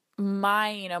my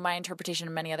interpretation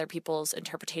and many other people's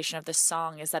interpretation of this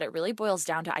song is that it really boils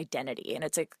down to identity, and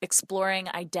it's exploring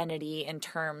identity in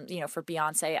terms, for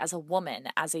Beyonce as a woman,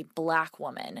 as a Black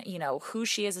woman, who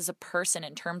she is as a person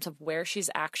in terms of where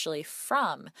she's actually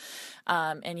from,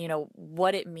 and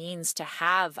what it means to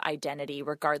have identity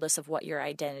regardless of what your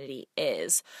identity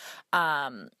is.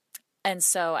 And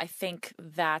so I think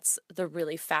that's the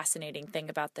really fascinating thing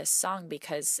about this song,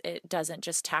 because it doesn't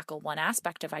just tackle one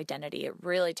aspect of identity. It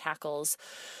really tackles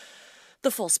the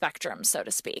full spectrum, so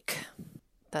to speak.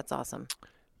 That's awesome.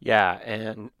 Yeah,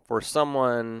 and for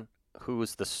someone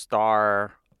who's the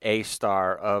star, a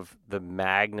star of the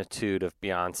magnitude of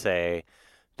Beyonce,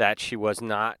 that she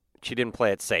didn't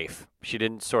play it safe. She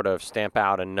didn't sort of stamp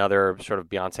out another sort of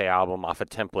Beyonce album off a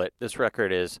template. This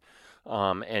record is...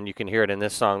 and you can hear it in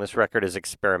this song. This record is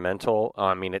experimental.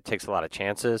 It takes a lot of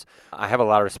chances. I have a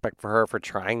lot of respect for her for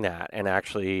trying that and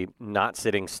actually not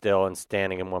sitting still and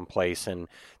standing in one place and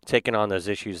taking on those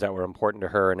issues that were important to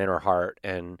her and in her heart.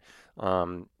 And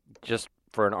just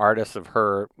for an artist of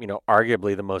her,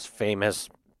 arguably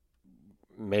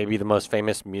maybe the most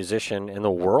famous musician in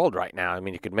the world right now.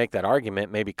 You could make that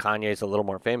argument. Maybe Kanye's a little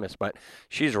more famous, but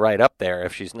she's right up there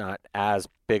if she's not as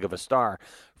big of a star.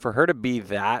 For her to be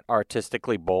that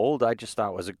artistically bold, I just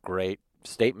thought was a great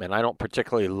statement. I don't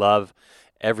particularly love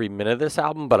every minute of this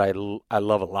album, but I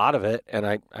love a lot of it, and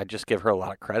I just give her a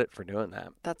lot of credit for doing that.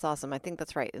 That's awesome. I think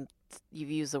that's right. And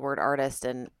you've used the word artist,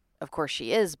 and of course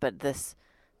she is, but this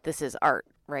is art.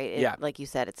 Right? Yeah. Like you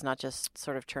said, it's not just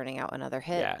sort of churning out another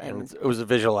hit. Yeah, and it was a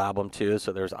visual album, too,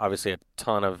 so there's obviously a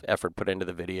ton of effort put into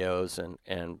the videos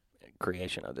and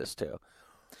creation of this, too.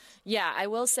 Yeah, I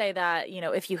will say that,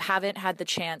 if you haven't had the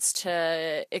chance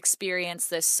to experience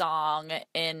this song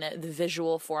in the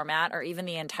visual format or even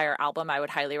the entire album, I would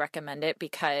highly recommend it,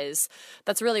 because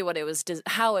that's really what it was,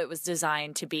 how it was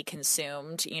designed to be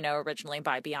consumed, originally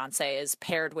by Beyonce, is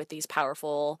paired with these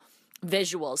powerful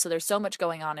visuals. So there's so much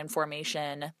going on in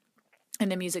Formation in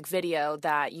the music video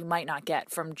that you might not get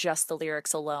from just the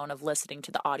lyrics alone of listening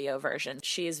to the audio version.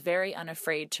 She is very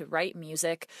unafraid to write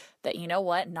music that,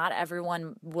 not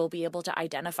everyone will be able to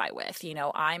identify with.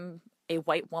 I'm a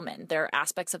white woman. There are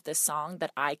aspects of this song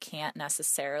that I can't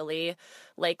necessarily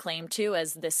lay claim to,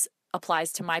 as this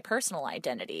applies to my personal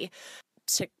identity.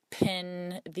 To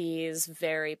pin these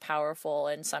very powerful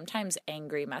and sometimes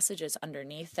angry messages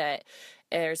underneath it,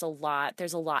 there's a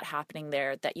lot happening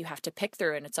there that you have to pick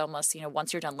through. And it's almost,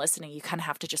 once you're done listening, you kind of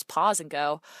have to just pause and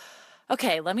go,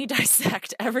 okay, let me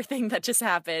dissect everything that just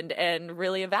happened and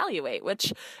really evaluate,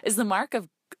 which is the mark of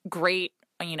a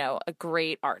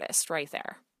great artist right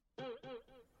there.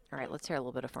 All right, let's hear a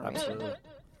little bit of Formation.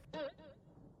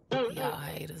 Y'all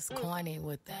haters corny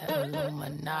with that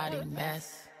Illuminati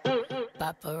mess.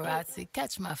 Paparazzi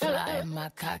catch my fly and my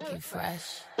cocky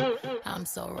fresh. I'm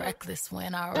so reckless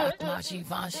when I rock my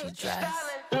Givenchy dress.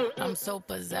 I'm so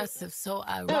possessive, so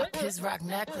I rock his rock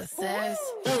necklaces.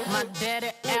 My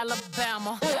daddy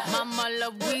Alabama, mama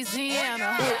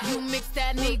Louisiana. You mix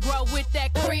that Negro with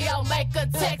that Creole, make a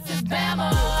Texas Bama.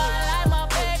 I like my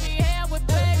baby hair with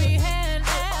baby hair and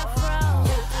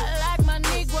afro. I like my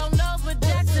Negro nose with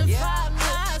Jackson 5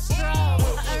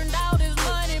 nostrils. I earned all this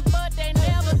money, but they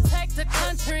never take the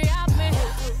country out me.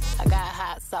 I got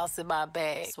hot sauce in my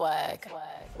bag. Swag.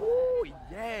 Ooh,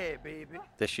 yeah, baby.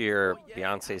 This year,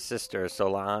 Beyonce's sister,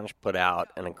 Solange, put out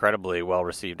an incredibly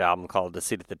well-received album called The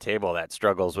Seat at the Table that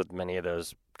struggles with many of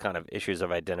those kind of issues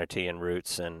of identity and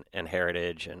roots and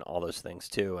heritage and all those things,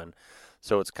 too. And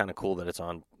so it's kind of cool that it's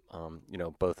on,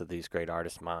 both of ththese great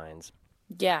artists' minds.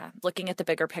 Yeah, looking at the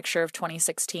bigger picture of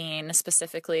 2016,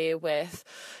 specifically with,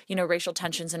 racial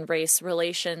tensions and race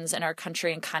relations in our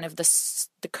country and kind of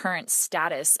the current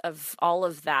status of all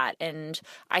of that. And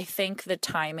I think the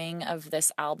timing of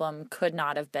this album could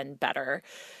not have been better.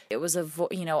 It was a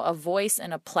voice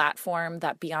and a platform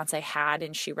that Beyonce had,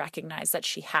 and she recognized that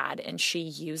she had, and she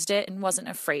used it and wasn't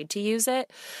afraid to use it.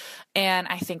 And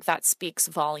I think that speaks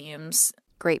volumes.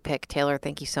 Great pick, Taylor.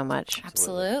 Thank you so much.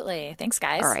 Absolutely. Thanks,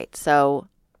 guys. All right. So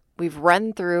we've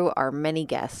run through our many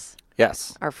guests.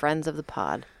 Yes. Our friends of the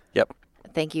pod. Yep.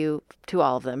 Thank you to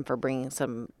all of them for bringing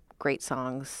some great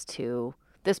songs to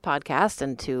this podcast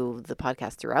and to the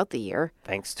podcast throughout the year.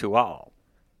 Thanks to all.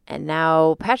 And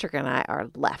now Patrick and I are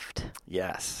left.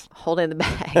 Yes. Holding the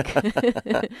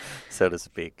bag. So to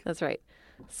speak. That's right.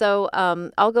 So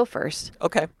I'll go first.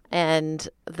 Okay. And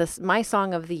my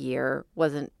song of the year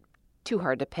wasn't too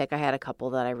hard to pick. I had a couple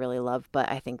that I really loved, but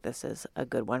I think this is a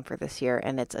good one for this year,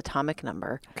 and it's Atomic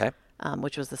Number. Okay.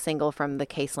 Which was the single from the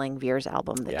Case Lang Veers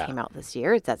album that came out this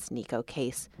year. That's Nico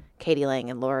Case, Katie Lang,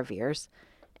 and Laura Veers.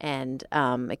 And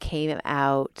it came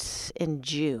out in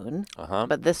June,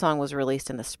 but this song was released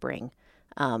in the spring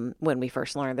when we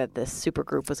first learned that this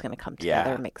supergroup was going to come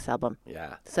together and make this album.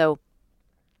 Yeah. So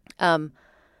I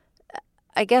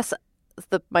guess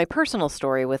my personal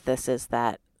story with this is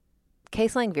that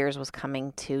Case Lang Veers was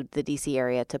coming to the D.C.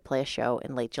 area to play a show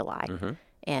in late July.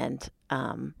 And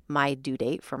my due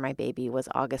date for my baby was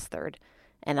August 3rd.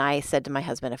 And I said to my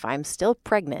husband, if I'm still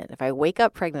pregnant, if I wake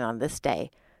up pregnant on this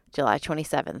day, July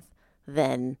 27th,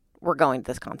 then we're going to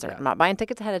this concert. I'm not buying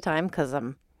tickets ahead of time because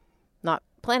I'm not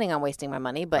planning on wasting my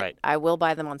money, but I will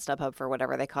buy them on StubHub for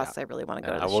whatever they cost. I really want to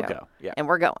go to the show. I will go. Yeah. And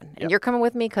we're going. And you're coming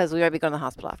with me because we might be going to the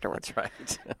hospital afterwards.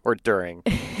 That's right. Or during.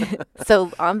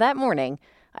 So on that morning,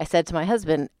 I said to my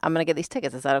husband, I'm going to get these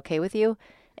tickets. Is that okay with you?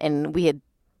 And we had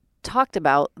talked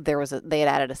about they had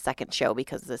added a second show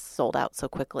because this sold out so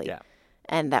quickly. Yeah.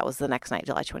 And that was the next night,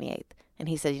 July 28th. And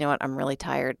he said, you know what, I'm really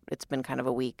tired. It's been kind of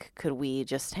a week. Could we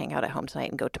just hang out at home tonight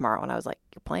and go tomorrow? And I was like,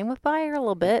 you're playing with fire a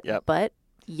little bit, but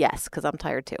yes, because I'm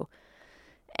tired too.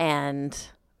 And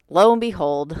lo and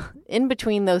behold, in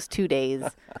between those 2 days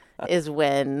is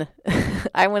when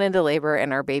I went into labor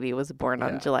and our baby was born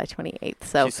on July 28th.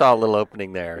 So she saw a little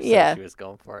opening there, so she was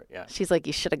going for it. Yeah. She's like,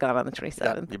 you should have gone on the 27th.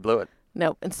 Yeah, you blew it.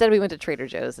 No, instead we went to Trader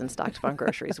Joe's and stocked up on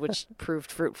groceries, which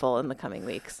proved fruitful in the coming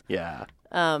weeks. Yeah.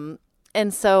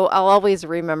 And so I'll always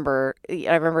remember,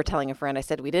 I remember telling a friend, I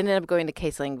said, we didn't end up going to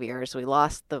Case Lang Veers. We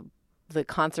lost the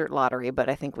concert lottery, but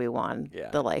I think we won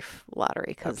the life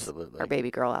lottery because our baby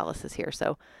girl Alice is here.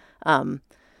 So,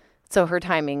 so her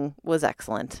timing was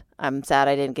excellent. I'm sad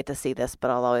I didn't get to see this, but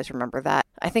I'll always remember that.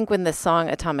 I think when this song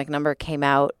Atomic Number came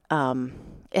out,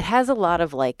 it has a lot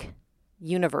of like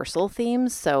universal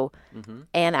themes. So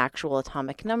an actual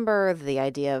atomic number, the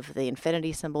idea of the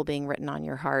infinity symbol being written on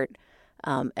your heart.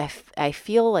 I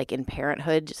feel like in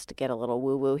parenthood, just to get a little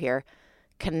woo-woo here,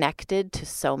 connected to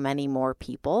so many more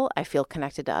people. I feel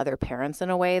connected to other parents in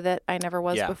a way that I never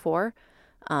was before,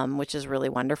 which is really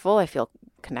wonderful. I feel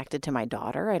connected to my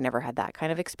daughter. I never had that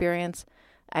kind of experience.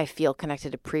 I feel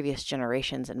connected to previous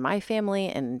generations in my family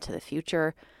and to the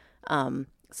future.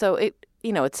 So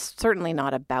it's certainly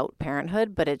not about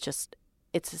parenthood, but it's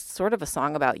sort of a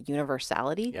song about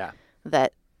universality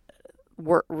that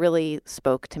really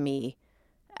spoke to me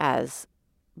as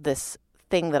this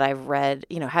thing that I've read.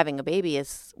 Having a baby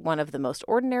is one of the most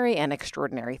ordinary and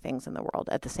extraordinary things in the world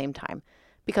at the same time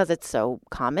because it's so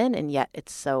common and yet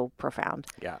it's so profound.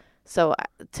 Yeah. So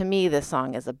to me, this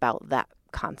song is about that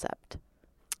concept.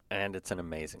 And it's an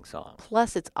amazing song.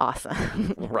 Plus, it's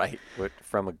awesome. Right.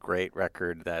 From a great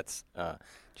record that's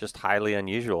just highly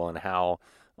unusual in how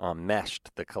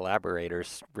meshed the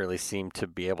collaborators really seem to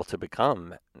be able to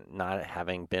become, not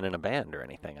having been in a band or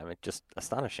anything. I mean, just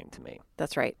astonishing to me.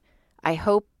 That's right. I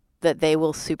hope that they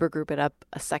will supergroup it up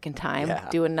a second time,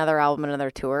 do another album,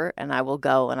 another tour, and I will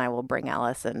go and I will bring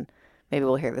Alice and maybe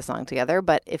we'll hear the song together.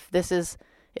 But if this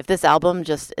album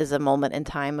just is a moment in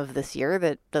time of this year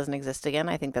that doesn't exist again,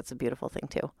 I think that's a beautiful thing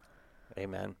too.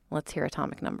 Amen. Let's hear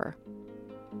Atomic Number.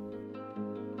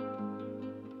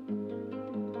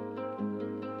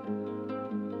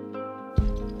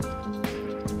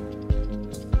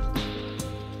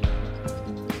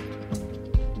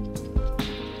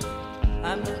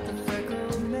 I'm not the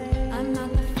freckled man. I'm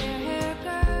not the fair hair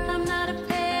girl. I'm not a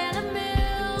pan of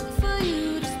milk for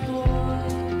you to spoil.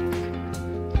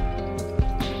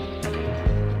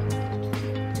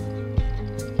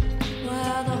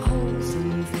 While the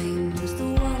wholesome things, the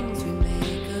ones we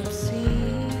make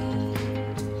obscene.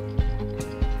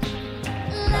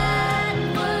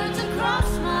 Land words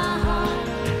across my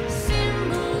heart,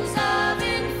 symbols of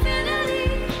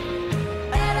infinity,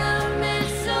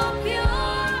 elements so pure.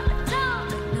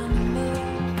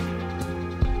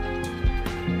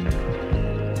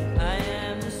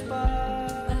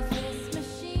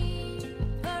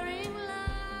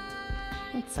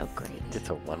 So great. It's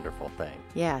a wonderful thing.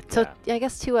 Yeah. So I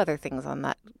guess two other things on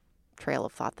that trail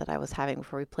of thought that I was having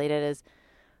before we played it is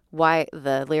why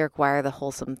the lyric, why are the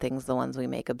wholesome things the ones we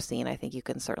make obscene? I think you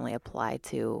can certainly apply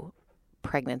to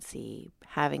pregnancy,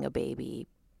 having a baby,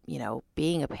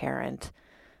 being a parent,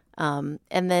 and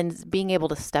then being able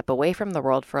to step away from the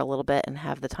world for a little bit and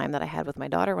have the time that I had with my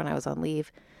daughter when I was on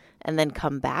leave and then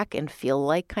come back and feel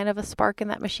like kind of a spark in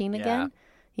that machine again,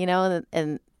 you know,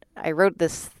 and I wrote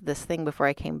this thing before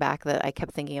I came back that I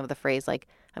kept thinking of the phrase, like,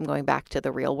 I'm going back to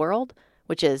the real world,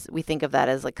 which is, we think of that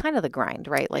as like kind of the grind,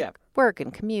 right? Like work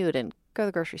and commute and go to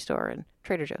the grocery store and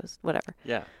Trader Joe's, whatever.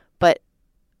 Yeah. But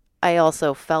I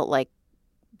also felt like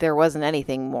there wasn't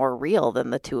anything more real than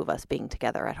the two of us being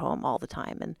together at home all the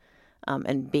time,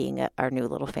 and being our new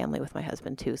little family with my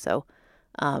husband too. So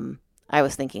I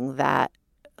was thinking that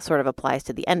sort of applies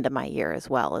to the end of my year as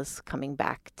well, as coming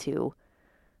back to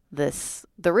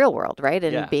the real world, right?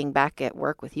 And being back at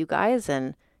work with you guys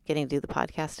and getting to do the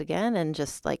podcast again, and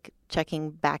just like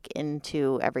checking back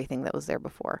into everything that was there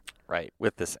before. Right.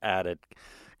 With this added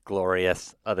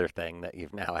glorious other thing that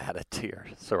you've now added to your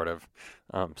sort of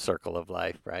circle of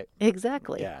life, right?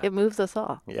 Exactly. Yeah. It moves us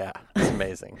all. Yeah. It's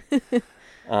amazing.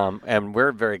 And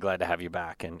we're very glad to have you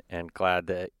back, and glad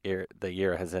that the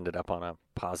year has ended up on a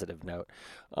positive note.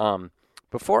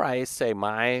 Before I say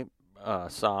my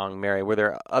song, Mary, were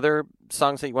there other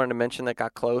songs that you wanted to mention that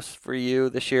got close for you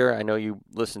this year? I know you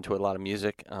listen to a lot of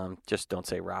music. Just don't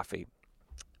say Rafi.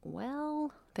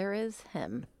 Well, there is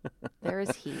him. There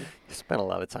is he. You spent a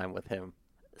lot of time with him.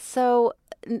 So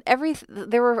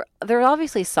there are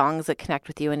obviously songs that connect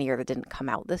with you in a year that didn't come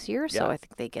out this year. So I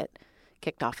think they get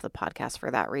kicked off the podcast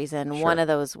for that reason. Sure. One of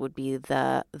those would be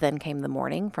the Then Came the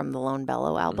Morning from the Lone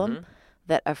Bellow album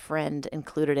that a friend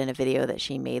included in a video that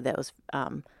she made that was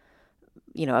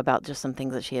about just some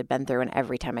things that she had been through. And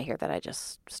every time I hear that, I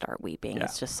just start weeping. Yeah.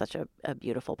 It's just such a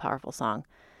beautiful, powerful song.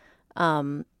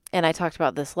 And I talked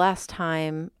about this last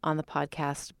time on the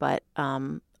podcast, but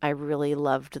I really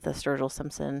loved the Sturgill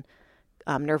Simpson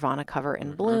Nirvana cover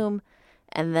in Bloom.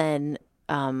 And then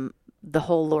the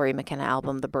whole Lori McKenna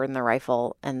album, The Bird and the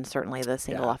Rifle, and certainly the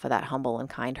single off of that, Humble and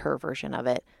Kind, her version of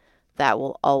it, that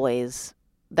will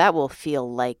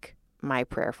feel like my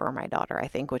prayer for my daughter, I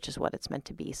think, which is what it's meant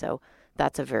to be. So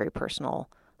that's a very personal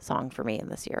song for me in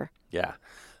this year. Yeah.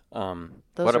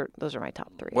 Those are my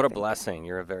top three. What a blessing.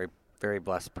 You're a very, very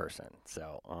blessed person.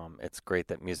 So it's great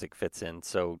that music fits in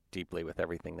so deeply with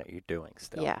everything that you're doing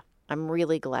still. Yeah. I'm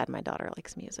really glad my daughter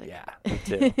likes music. Yeah, me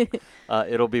too.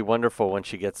 It'll be wonderful when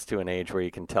she gets to an age where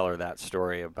you can tell her that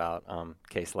story about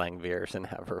Case Langviers and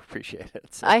have her appreciate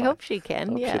it. So I hope she can.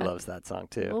 Hope yeah, she loves that song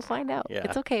too. We'll find out. Yeah.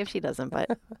 It's okay if she doesn't,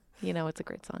 but it's a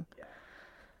great song. Yeah.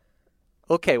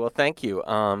 Okay, well, thank you.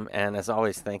 And as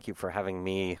always, thank you for having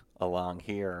me along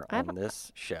here on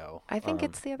this show. I think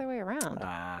it's the other way around.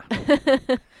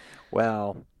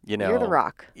 Well, you're the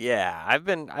rock. Yeah, I've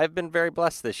been very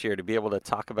blessed this year to be able to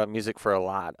talk about music for a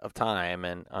lot of time,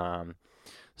 and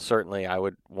certainly I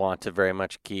would want to very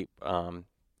much keep Jim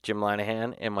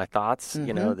Linehan in my thoughts.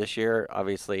 Mm-hmm. This year,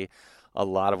 obviously, a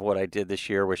lot of what I did this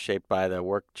year was shaped by the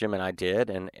work Jim and I did,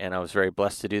 and I was very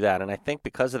blessed to do that. And I think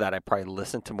because of that, I probably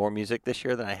listened to more music this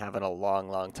year than I have in a long,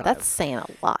 long time. That's saying a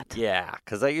lot. Yeah,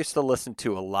 because I used to listen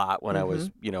to a lot when I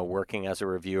was, working as a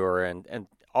reviewer, and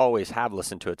always have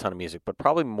listened to a ton of music, but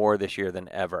probably more this year than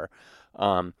ever.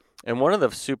 And one of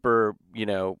the super,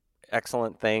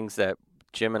 excellent things that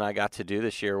Jim and I got to do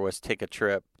this year was take a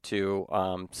trip to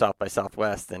South by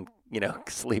Southwest and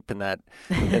sleep in that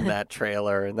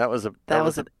trailer, and that was an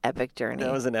epic journey.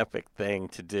 That was an epic thing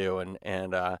to do,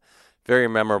 and very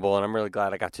memorable, and I'm really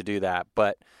glad I got to do that.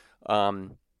 But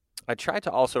I try to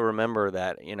also remember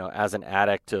that as an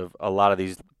addict of a lot of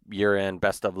these year-end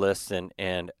best of lists,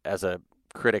 and as a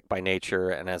critic by nature,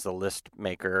 and as a list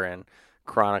maker and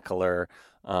chronicler,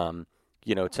 to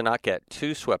not get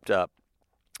too swept up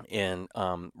in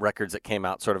records that came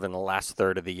out sort of in the last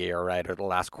third of the year, right, or the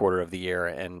last quarter of the year,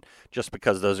 and just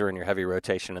because those are in your heavy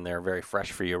rotation and they're very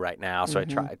fresh for you right now. So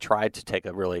I tried to take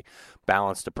a really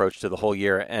balanced approach to the whole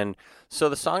year. And so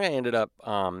the song I ended up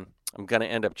I'm going to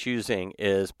end up choosing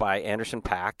is by Anderson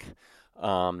 .Paak,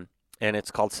 and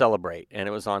it's called Celebrate, and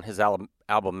it was on his album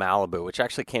Malibu, which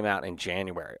actually came out in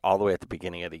January, all the way at the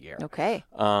beginning of the year. Okay.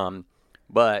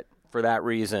 But for that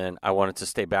reason, I wanted to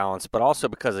stay balanced, but also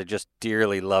because I just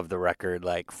dearly love the record,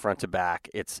 like front to back.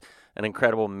 It's an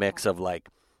incredible mix of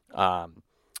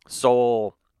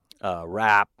soul,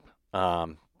 rap.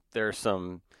 There's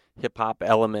some hip hop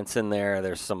elements in there.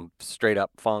 There's some straight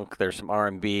up funk. There's some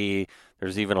R&B.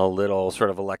 There's even a little sort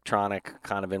of electronic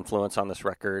kind of influence on this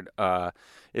record.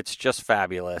 It's just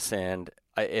fabulous. And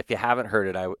if you haven't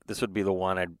heard it, this would be the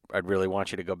one I'd really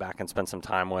want you to go back and spend some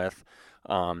time with.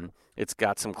 It's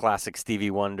got some classic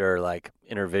Stevie Wonder, like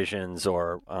Inner Visions,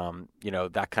 or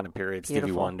that kind of period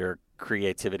Stevie Wonder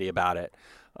creativity about it.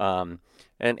 And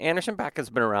Anderson .Paak has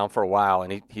been around for a while,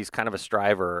 and he's kind of a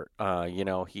striver.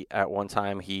 He at one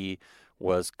time he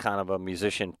was kind of a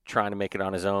musician trying to make it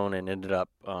on his own, and ended up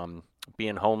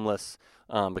being homeless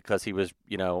because he was,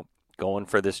 going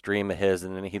for this dream of his,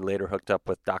 and then he later hooked up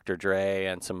with Dr. Dre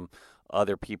and some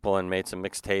other people and made some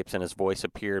mixtapes, and his voice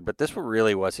appeared. But this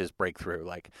really was his breakthrough,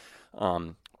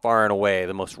 far and away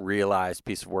the most realized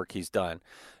piece of work he's done.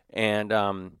 And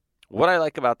what I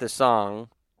like about this song,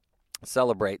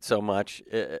 Celebrate, so much,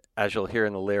 as you'll hear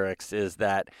in the lyrics, is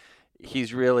that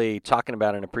he's really talking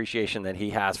about an appreciation that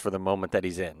he has for the moment that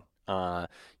he's in.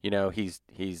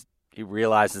 He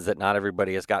realizes that not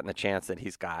everybody has gotten the chance that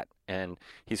he's got, and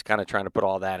he's kind of trying to put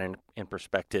all that in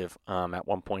perspective. At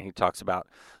one point, he talks about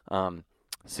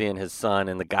seeing his son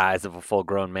in the guise of a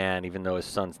full-grown man, even though his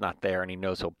son's not there, and he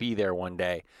knows he'll be there one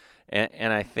day.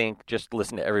 And I think just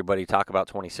listen to everybody talk about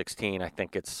 2016, I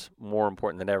think it's more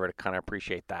important than ever to kind of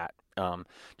appreciate that.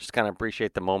 Just kind of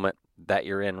appreciate the moment that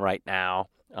you're in right now.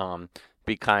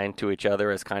 Be kind to each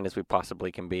other, as kind as we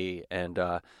possibly can be, and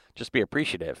just be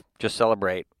appreciative. Just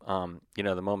celebrate,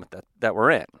 the moment that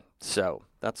we're in. So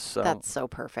that's so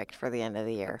perfect for the end of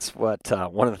the year. That's what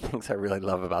one of the things I really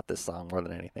love about this song more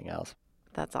than anything else.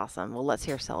 That's awesome. Well, let's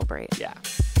hear Celebrate. Yeah.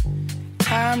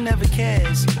 Time never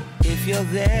cares if you're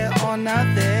there or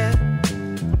not there.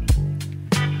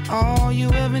 All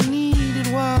you ever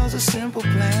needed was a simple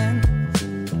plan.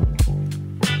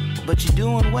 But you're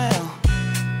doing well.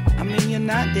 I mean, you're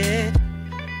not dead.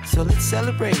 So let's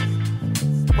celebrate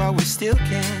while we still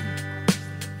can.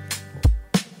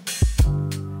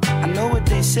 I know what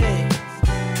they say,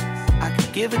 I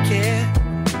could give a care.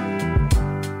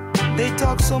 They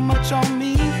talk so much on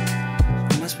me,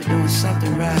 I must be doing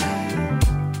something right.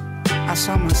 I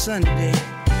saw my son today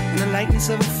in the likeness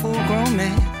of a full-grown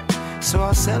man. So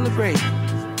I'll celebrate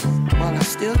while I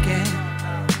still can.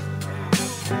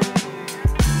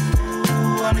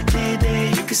 Ooh, on a clear day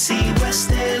you can see West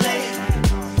LA,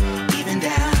 even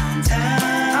downtown.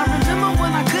 I remember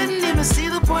when I couldn't even see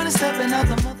the point of stepping out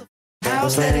the mother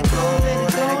house. Let it go, let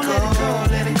it go, let it go,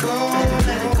 let it go,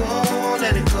 let it go,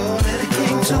 let it go, let it go.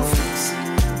 Came too fast.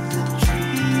 The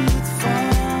truth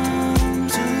found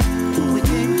to, we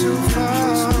came too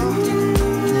far.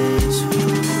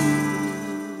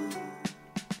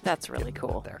 That's really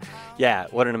cool. Yeah,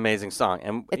 what an amazing song.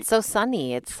 And it's so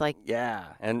sunny. It's like... Yeah,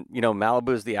 and,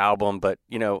 Malibu's the album, but,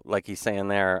 like he's saying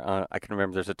there, I can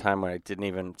remember there's a time when I didn't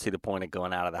even see the point of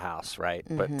going out of the house, right?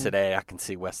 Mm-hmm. But today I can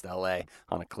see West L.A.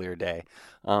 on a clear day.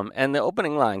 And the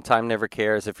opening line, time never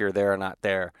cares if you're there or not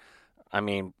there. I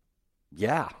mean,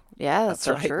 yeah. Yeah, that's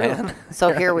so right, true. Man.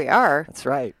 So here we are. That's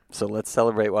right. So let's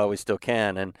celebrate while we still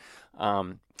can. And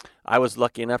I was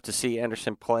lucky enough to see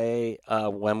Anderson play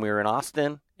when we were in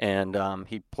Austin. And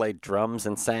he played drums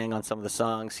and sang on some of the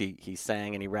songs. He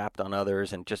sang and he rapped on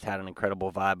others and just had an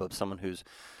incredible vibe of someone who's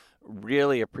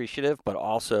really appreciative, but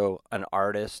also an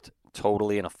artist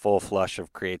totally in a full flush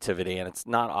of creativity. And it's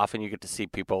not often you get to see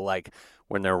people like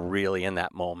when they're really in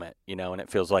that moment, and it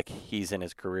feels like he's in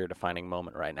his career defining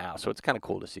moment right now. So it's kind of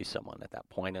cool to see someone at that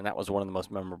point. And that was one of the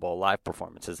most memorable live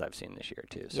performances I've seen this year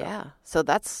too. So. Yeah. So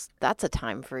that's a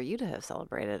time for you to have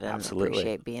celebrated and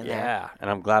appreciate being there. Yeah. And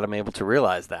I'm glad I'm able to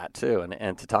realize that too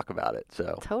and to talk about it.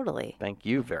 So totally. Thank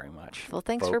you very much. Well,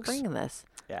 thanks for bringing this.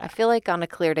 Yeah. I feel like on a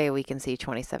clear day we can see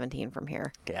 2017 from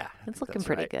here. Yeah. It's looking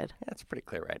pretty good. Yeah, it's pretty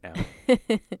clear right now.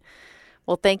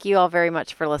 Well, thank you all very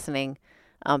much for listening.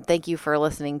 Thank you for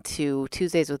listening to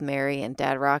Tuesdays with Mary and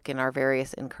Dad Rock in our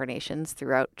various incarnations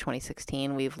throughout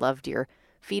 2016. We've loved your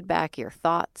feedback, your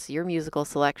thoughts, your musical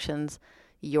selections,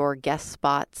 your guest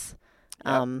spots.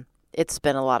 Yep. It's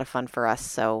been a lot of fun for us,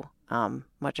 so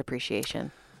much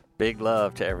appreciation. Big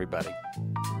love to everybody.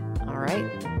 All right,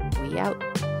 we out.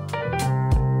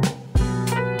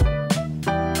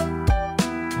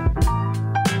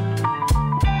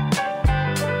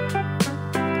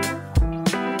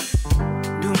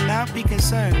 Not be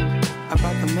concerned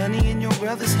about the money in your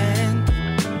brother's hand.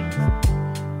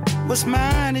 What's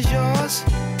mine is yours.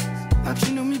 Thought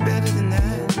you knew me better than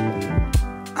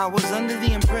that. I was under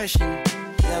the impression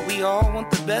that we all want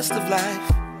the best of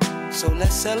life. So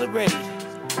let's celebrate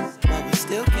while we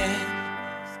still can.